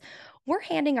 because we're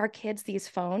handing our kids these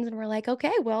phones and we're like,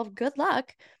 okay, well, good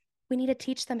luck. We need to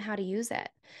teach them how to use it.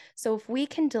 So if we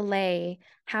can delay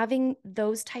having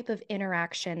those type of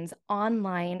interactions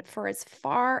online for as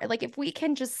far, like if we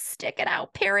can just stick it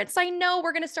out, parents, I know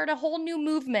we're going to start a whole new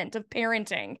movement of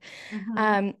parenting.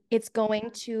 Mm-hmm.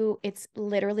 It's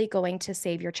literally going to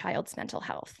save your child's mental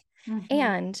health. Mm-hmm.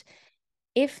 And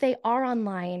if they are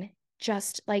online,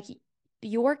 just like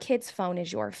your kid's phone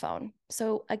is your phone.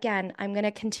 So again, I'm going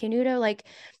to continue to like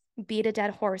beat a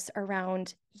dead horse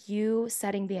around you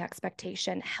setting the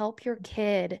expectation. Help your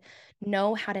kid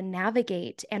know how to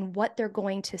navigate and what they're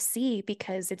going to see,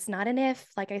 because it's not an if,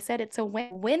 like I said, it's a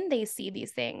when they see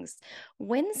these things,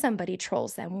 when somebody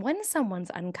trolls them, when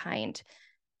someone's unkind,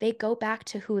 they go back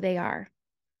to who they are.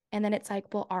 And then it's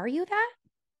like, well, are you that?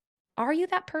 Are you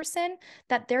that person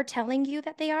that they're telling you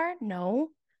that they are? No.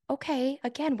 Okay.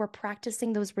 Again, we're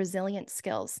practicing those resilient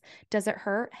skills. Does it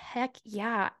hurt? Heck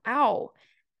yeah. Ow.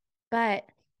 But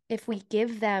if we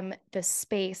give them the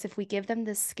space, if we give them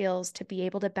the skills to be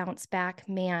able to bounce back,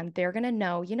 man, they're going to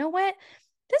know, you know what?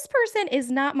 This person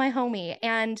is not my homie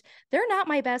and they're not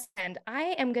my best friend.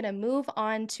 I am going to move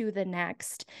on to the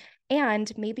next.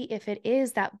 And maybe if it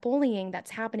is that bullying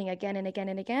that's happening again and again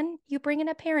and again, you bring in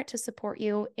a parent to support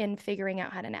you in figuring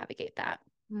out how to navigate that.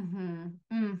 Mm-hmm.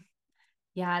 Mm.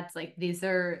 Yeah, it's like these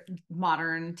are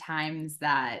modern times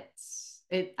that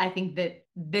I think that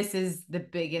this is the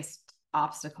biggest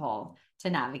obstacle to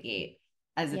navigate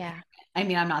as a Yeah. parent. I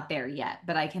mean, I'm not there yet,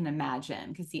 but I can imagine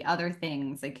because the other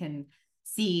things I can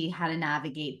see how to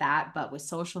navigate that. But with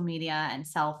social media and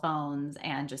cell phones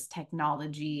and just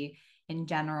technology in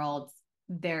general,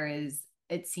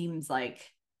 it seems like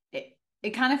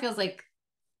it kind of feels like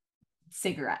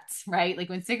cigarettes, right? Like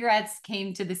when cigarettes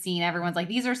came to the scene, everyone's like,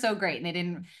 these are so great.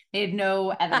 And they had no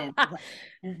evidence of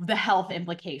like the health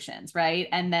implications, right?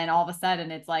 And then all of a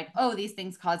sudden it's like, oh, these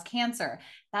things cause cancer.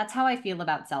 That's how I feel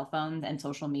about cell phones and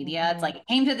social media. It's like it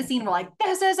came to the scene, we're like,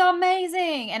 this is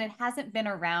amazing. And it hasn't been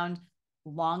around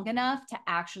long enough to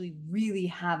actually really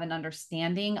have an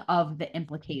understanding of the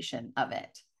implication of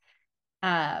it.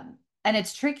 And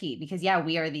it's tricky because yeah,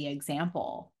 we are the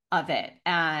example of it.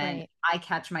 And Right. I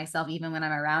catch myself even when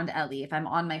I'm around Ellie. If I'm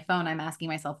on my phone, I'm asking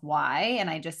myself why. And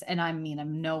I mean,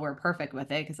 I'm nowhere perfect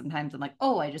with it because sometimes I'm like,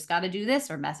 oh, I just got to do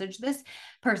this or message this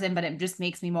person. But it just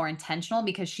makes me more intentional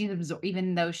because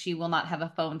even though she will not have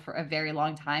a phone for a very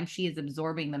long time, she is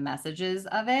absorbing the messages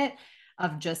of it,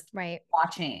 of just Right.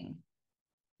 watching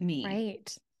me.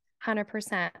 Right.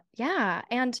 100%. Yeah.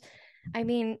 And I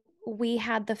mean, we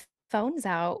had the phones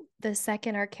out the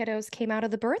second our kiddos came out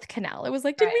of the birth canal. It was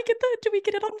like, Right. did we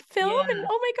get it on film? And Yeah.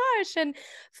 oh my gosh. And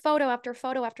photo after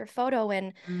photo after photo.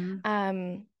 And Mm-hmm.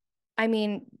 um, I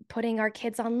mean, putting our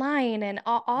kids online and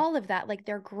all of that, like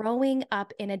they're growing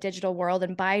up in a digital world.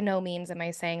 And by no means am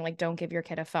I saying like, don't give your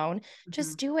kid a phone. Mm-hmm.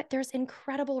 Just do it. There's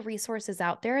incredible resources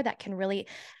out there that can really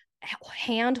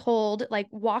handhold, like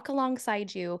walk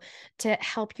alongside you to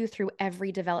help you through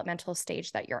every developmental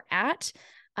stage that you're at.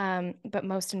 But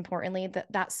most importantly,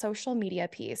 that social media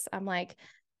piece, I'm like,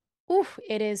 oof,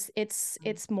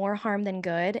 it's more harm than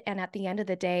good. And at the end of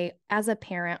the day, as a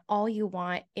parent, all you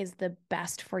want is the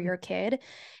best for your kid.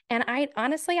 And I'm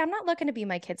not looking to be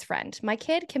my kid's friend. My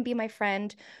kid can be my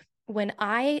friend when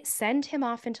I send him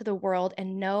off into the world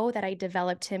and know that I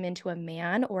developed him into a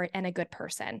man and a good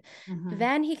person. Mm-hmm.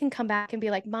 Then he can come back and be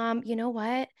like, Mom, you know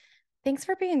what? Thanks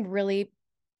for being really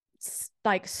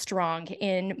like strong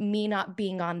in me not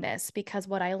being on this, because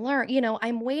what I learned,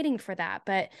 I'm waiting for that.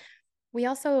 But we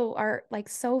also are like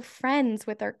so friends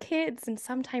with our kids. And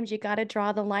sometimes you got to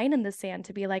draw the line in the sand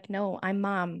to be like, no, I'm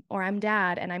mom or I'm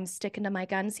dad, and I'm sticking to my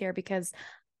guns here because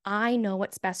I know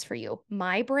what's best for you.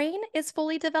 My brain is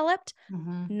fully developed,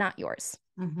 Mm-hmm. not yours.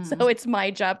 Mm-hmm. So it's my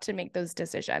job to make those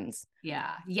decisions.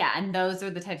 Yeah. Yeah. And those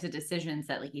are the types of decisions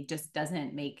that like it just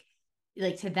doesn't make,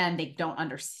 like, to them, they don't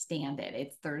understand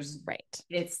it.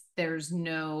 Right. There's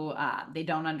no they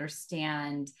don't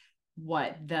understand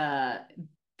what the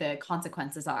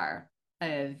consequences are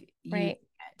of using Right. it.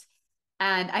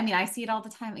 And I mean, I see it all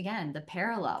the time. Again, the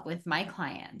parallel with my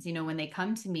clients, when they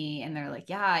come to me and they're like,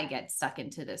 yeah, I get stuck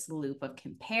into this loop of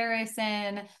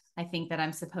comparison. I think that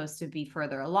I'm supposed to be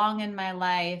further along in my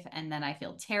life. And then I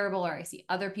feel terrible, or I see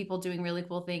other people doing really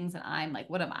cool things. And I'm like,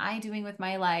 what am I doing with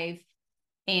my life?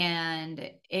 And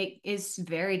it is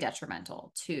very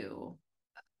detrimental to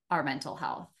our mental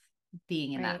health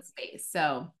being in Right. that space.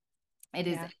 So it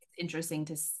is Yeah. interesting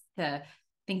to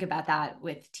think about that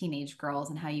with teenage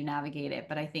girls and how you navigate it.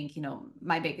 But I think,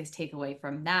 my biggest takeaway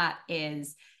from that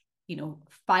is,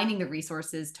 finding the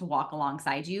resources to walk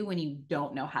alongside you when you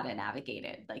don't know how to navigate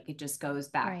it. Like, it just goes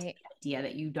back to Right. the idea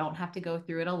that you don't have to go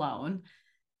through it alone.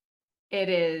 It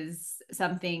is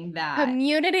something that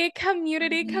Community,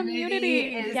 community,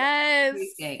 community community. is Yes.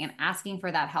 everything, and asking for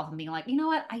that help and being like, you know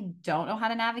what, I don't know how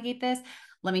to navigate this.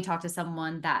 Let me talk to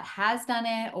someone that has done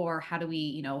it, or how do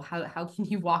we, how can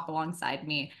you walk alongside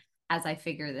me as I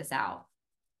figure this out?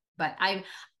 But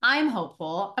I'm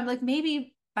hopeful. I'm like,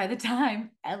 maybe by the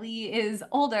time Ellie is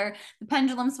older, the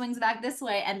pendulum swings back this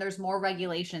way and there's more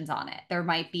regulations on it. There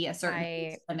might be a certain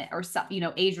age I limit or some,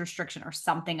 age restriction or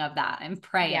something of that. I'm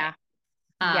praying. Yeah.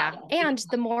 Yeah. Because And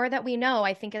the more that we know,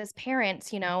 I think as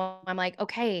parents, I'm like,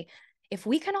 okay, if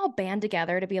we can all band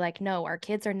together to be like, no, our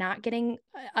kids are not getting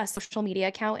a social media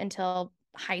account until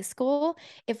high school,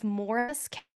 if more of us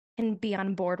can be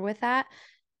on board with that,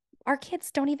 our kids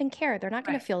don't even care. They're not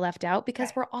going right, to feel left out because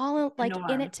right. we're all The like in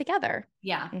norm. it together.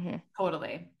 Yeah, Hmm.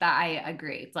 totally. That I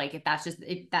agree. It's like, if that's just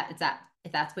if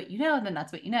that's what you know, then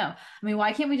that's what you know. I mean,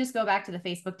 why can't we just go back to the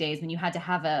Facebook days when you had to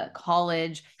have a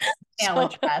college email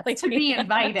address Totally. to be Yes.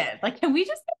 invited? Like, can we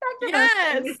just get back to those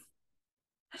Yes.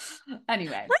 days?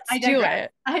 Anyway, I Let's do digress.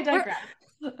 it. I We're digress.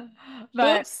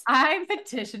 But Oops. I'm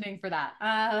petitioning for that.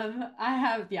 I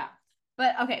have, yeah.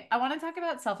 But okay, I want to talk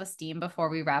about self-esteem before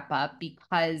we wrap up,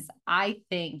 because I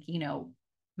think,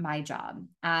 my job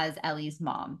as Ellie's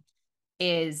mom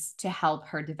is to help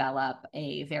her develop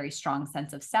a very strong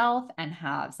sense of self and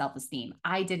have self-esteem.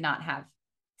 I did not have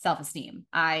self-esteem.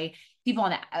 People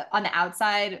on the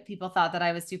outside, people thought that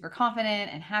I was super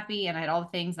confident and happy and I had all the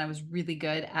things and I was really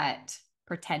good at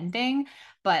pretending,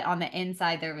 but on the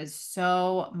inside there was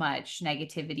so much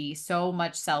negativity, so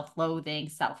much self-loathing,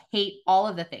 self-hate, all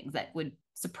of the things that would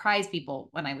surprise people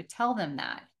when I would tell them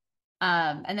that.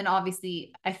 And then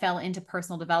obviously I fell into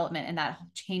personal development and that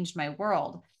changed my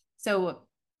world. So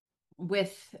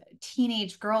with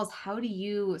teenage girls, how do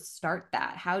you start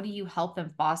that? How do you help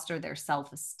them foster their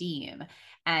self-esteem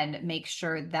and make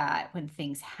sure that when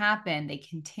things happen, they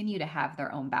continue to have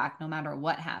their own back no matter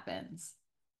what happens?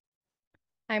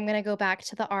 I'm going to go back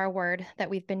to the R word that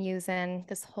we've been using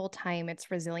this whole time. It's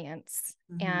resilience.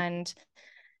 Mm-hmm. And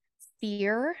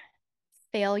fear,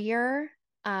 failure,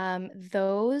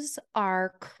 those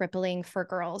are crippling for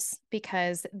girls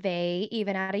because they,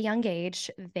 even at a young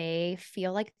age, they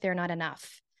feel like they're not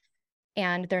enough.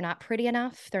 And they're not pretty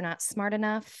enough. They're not smart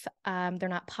enough. They're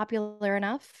not popular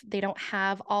enough. They don't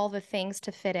have all the things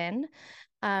to fit in.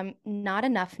 Not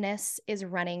enoughness is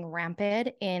running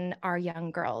rampant in our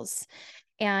young girls.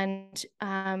 And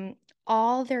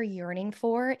all they're yearning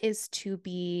for is to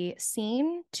be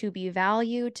seen, to be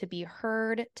valued, to be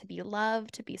heard, to be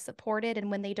loved, to be supported. And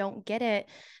when they don't get it,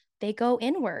 they go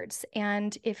inwards.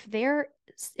 And if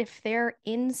their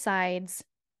insides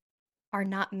are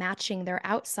not matching their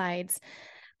outsides,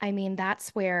 I mean, that's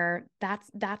where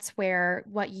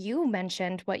what you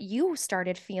mentioned, what you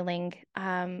started feeling,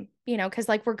 because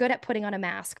like we're good at putting on a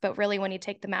mask, but really when you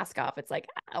take the mask off, it's like,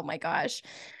 oh my gosh.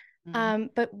 Mm-hmm.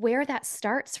 But where that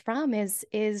starts from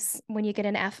is when you get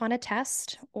an F on a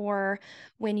test, or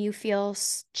when you feel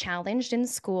challenged in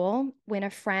school, when a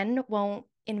friend won't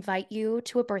invite you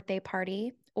to a birthday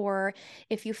party, Or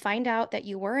if you find out that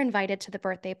you were invited to the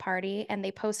birthday party and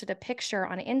they posted a picture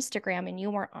on Instagram and you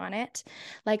weren't on it,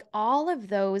 like all of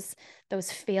those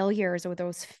failures or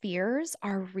those fears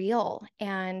are real.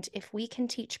 And if we can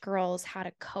teach girls how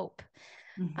to cope,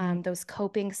 those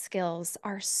coping skills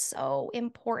are so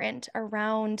important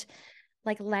around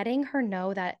like letting her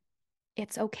know that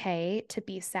it's okay to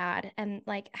be sad, and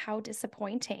like how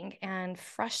disappointing and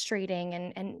frustrating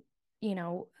and you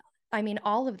know, I mean,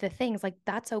 all of the things, like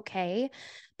that's okay.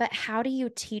 But how do you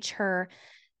teach her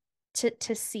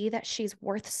to see that she's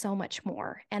worth so much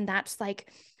more? And that's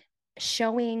like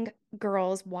showing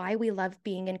girls why we love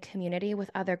being in community with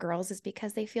other girls is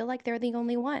because they feel like they're the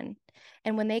only one.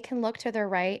 And when they can look to their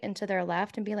right and to their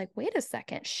left and be like, wait a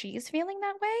second, she's feeling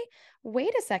that way.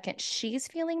 Wait a second, she's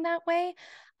feeling that way.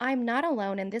 I'm not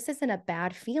alone. And this isn't a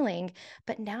bad feeling,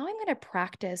 but now I'm going to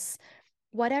practice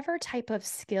whatever type of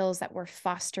skills that we're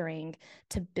fostering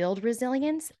to build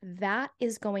resilience. That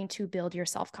is going to build your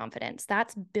self-confidence.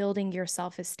 That's building your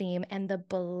self-esteem and the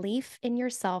belief in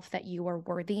yourself that you are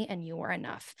worthy and you are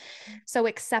enough. So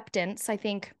acceptance, I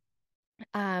think,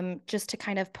 just to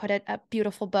kind of put a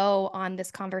beautiful bow on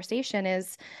this conversation,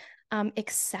 is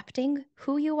accepting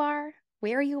who you are,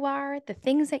 where you are, the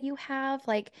things that you have.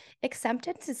 Like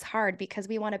acceptance is hard because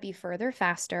we want to be further,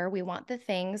 faster. We want the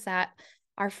things that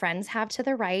our friends have to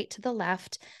the right, to the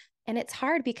left. And it's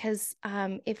hard because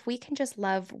if we can just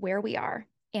love where we are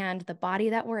and the body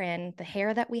that we're in, the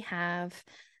hair that we have,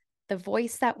 the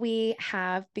voice that we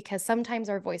have, because sometimes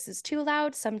our voice is too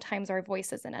loud, sometimes our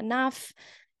voice isn't enough.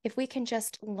 If we can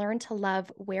just learn to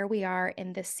love where we are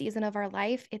in this season of our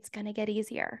life, it's going to get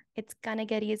easier. It's going to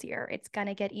get easier. It's going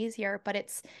to get easier, but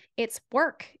it's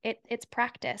work. It's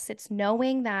practice. It's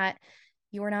knowing that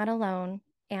you're not alone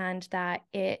and that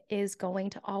it is going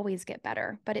to always get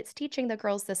better. But it's teaching the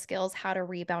girls the skills how to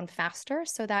rebound faster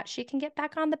so that she can get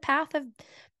back on the path of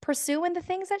pursuing the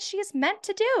things that she's meant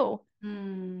to do.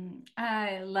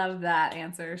 I love that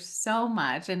answer so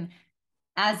much. And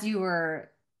as you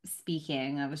were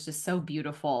speaking, it was just so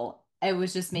beautiful. It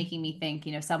was just making me think,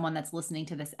 someone that's listening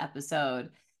to this episode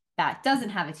that doesn't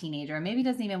have a teenager, or maybe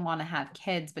doesn't even want to have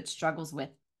kids, but struggles with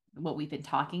what we've been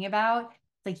talking about,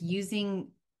 like using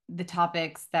the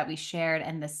topics that we shared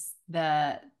and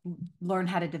the learn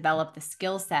how to develop the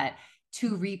skill set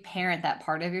to reparent that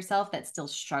part of yourself that still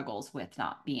struggles with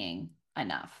not being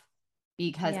enough,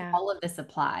 because Yeah. all of this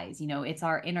applies. It's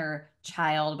our inner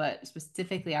child, but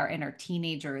specifically our inner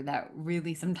teenager that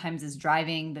really sometimes is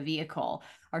driving the vehicle,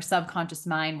 our subconscious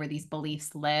mind where these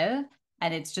beliefs live.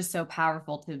 And it's just so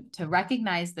powerful to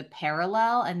recognize the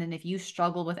parallel. And then if you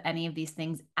struggle with any of these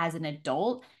things as an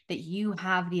adult, that you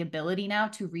have the ability now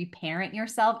to reparent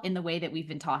yourself in the way that we've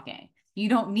been talking. You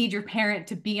don't need your parent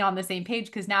to be on the same page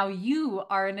because now you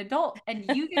are an adult and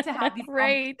you get to have these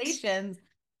Right. conversations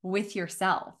with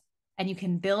yourself. And you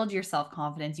can build your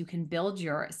self-confidence, you can build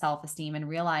your self-esteem and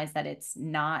realize that it's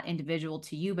not individual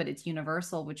to you, but it's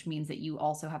universal, which means that you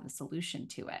also have the solution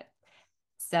to it.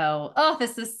 So, oh,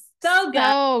 this is so good.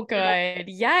 So good.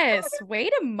 Yes. Way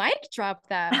to mic drop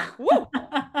that. Woo.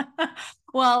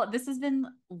 Well, this has been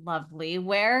lovely.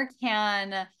 Where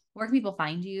can people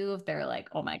find you if they're like,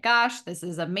 oh my gosh, this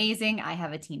is amazing. I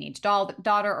have a teenage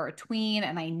daughter or a tween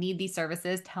and I need these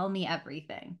services. Tell me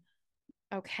everything.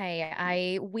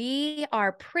 Okay, we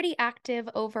are pretty active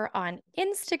over on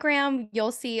Instagram.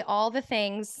 You'll see all the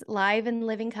things live and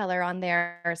living color on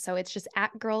there. So it's just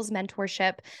at Girls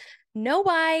Mentorship. No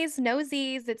Y's, no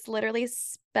Z's. It's literally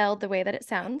spelled the way that it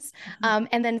sounds.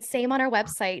 And then same on our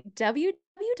website,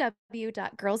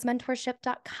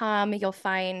 www.girlsmentorship.com. You'll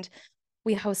find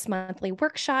we host monthly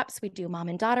workshops, we do mom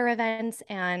and daughter events,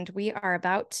 and we are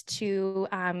about to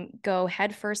go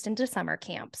headfirst into summer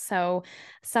camp. So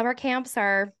summer camps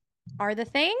are the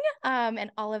thing,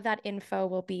 and all of that info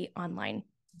will be online.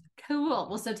 Cool.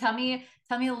 Well, so tell me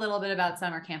a little bit about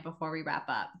summer camp before we wrap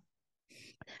up.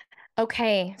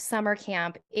 Okay, summer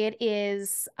camp.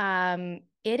 It's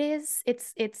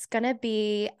gonna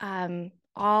be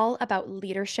all about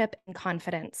leadership and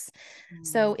confidence.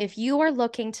 So if you are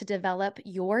looking to develop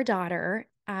your daughter,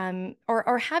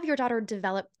 or have your daughter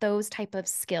develop those type of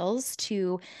skills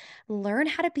to learn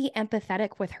how to be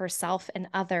empathetic with herself and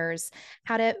others,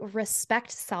 how to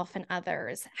respect self and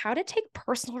others, how to take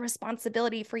personal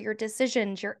responsibility for your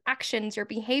decisions, your actions, your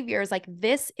behaviors, like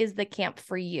this is the camp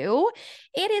for you.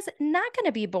 It is not going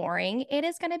to be boring. It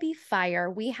is going to be fire.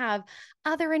 We have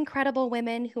other incredible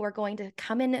women who are going to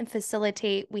come in and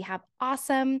facilitate. We have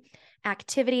awesome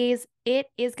activities. It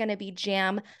is going to be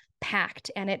jam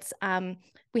packed. And it's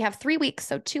we have 3 weeks.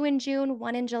 So 2 in June,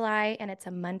 1 in July, and it's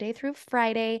a Monday through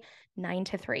Friday, 9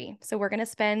 to 3. So we're gonna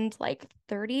spend like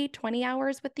 20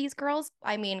 hours with these girls.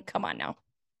 I mean, come on now.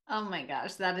 Oh my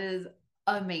gosh, that is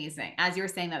amazing. As you were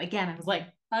saying that again, I was like,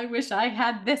 I wish I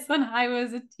had this when I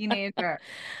was a teenager.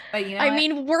 But you know I what?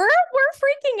 mean, we're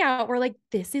freaking out. We're like,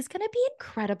 this is gonna be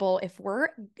incredible. If we're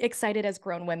excited as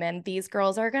grown women, these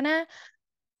girls are gonna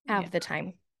Yeah. have the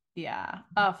time. Yeah.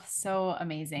 Oh, so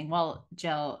amazing. Well,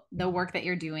 Jill, the work that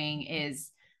you're doing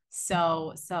is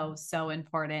so, so, so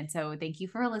important. So thank you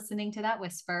for listening to that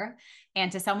whisper.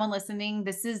 And to someone listening,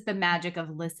 this is the magic of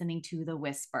listening to the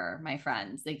whisper, my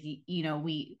friends. Like, you know,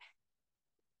 we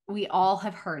all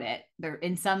have heard it there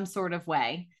in some sort of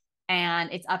way,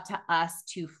 and it's up to us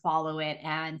to follow it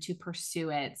and to pursue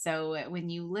it. So when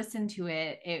you listen to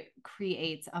it, it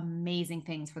creates amazing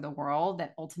things for the world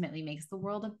that ultimately makes the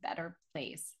world a better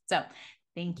place. So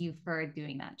thank you for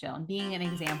doing that, Jill, and being an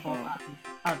example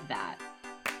of that.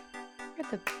 You're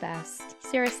the best.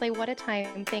 Seriously, what a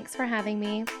time. Thanks for having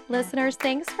me. Listeners,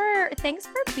 thanks for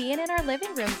being in our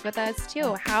living rooms with us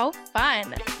too. How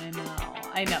fun.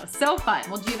 I know. So fun.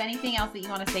 Well, do you have anything else that you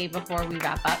want to say before we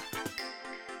wrap up?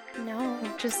 No,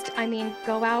 just, I mean,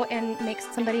 go out and make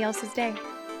somebody else's day.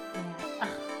 Yeah.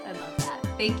 Oh, I love that.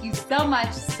 Thank you so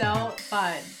much. So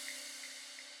fun.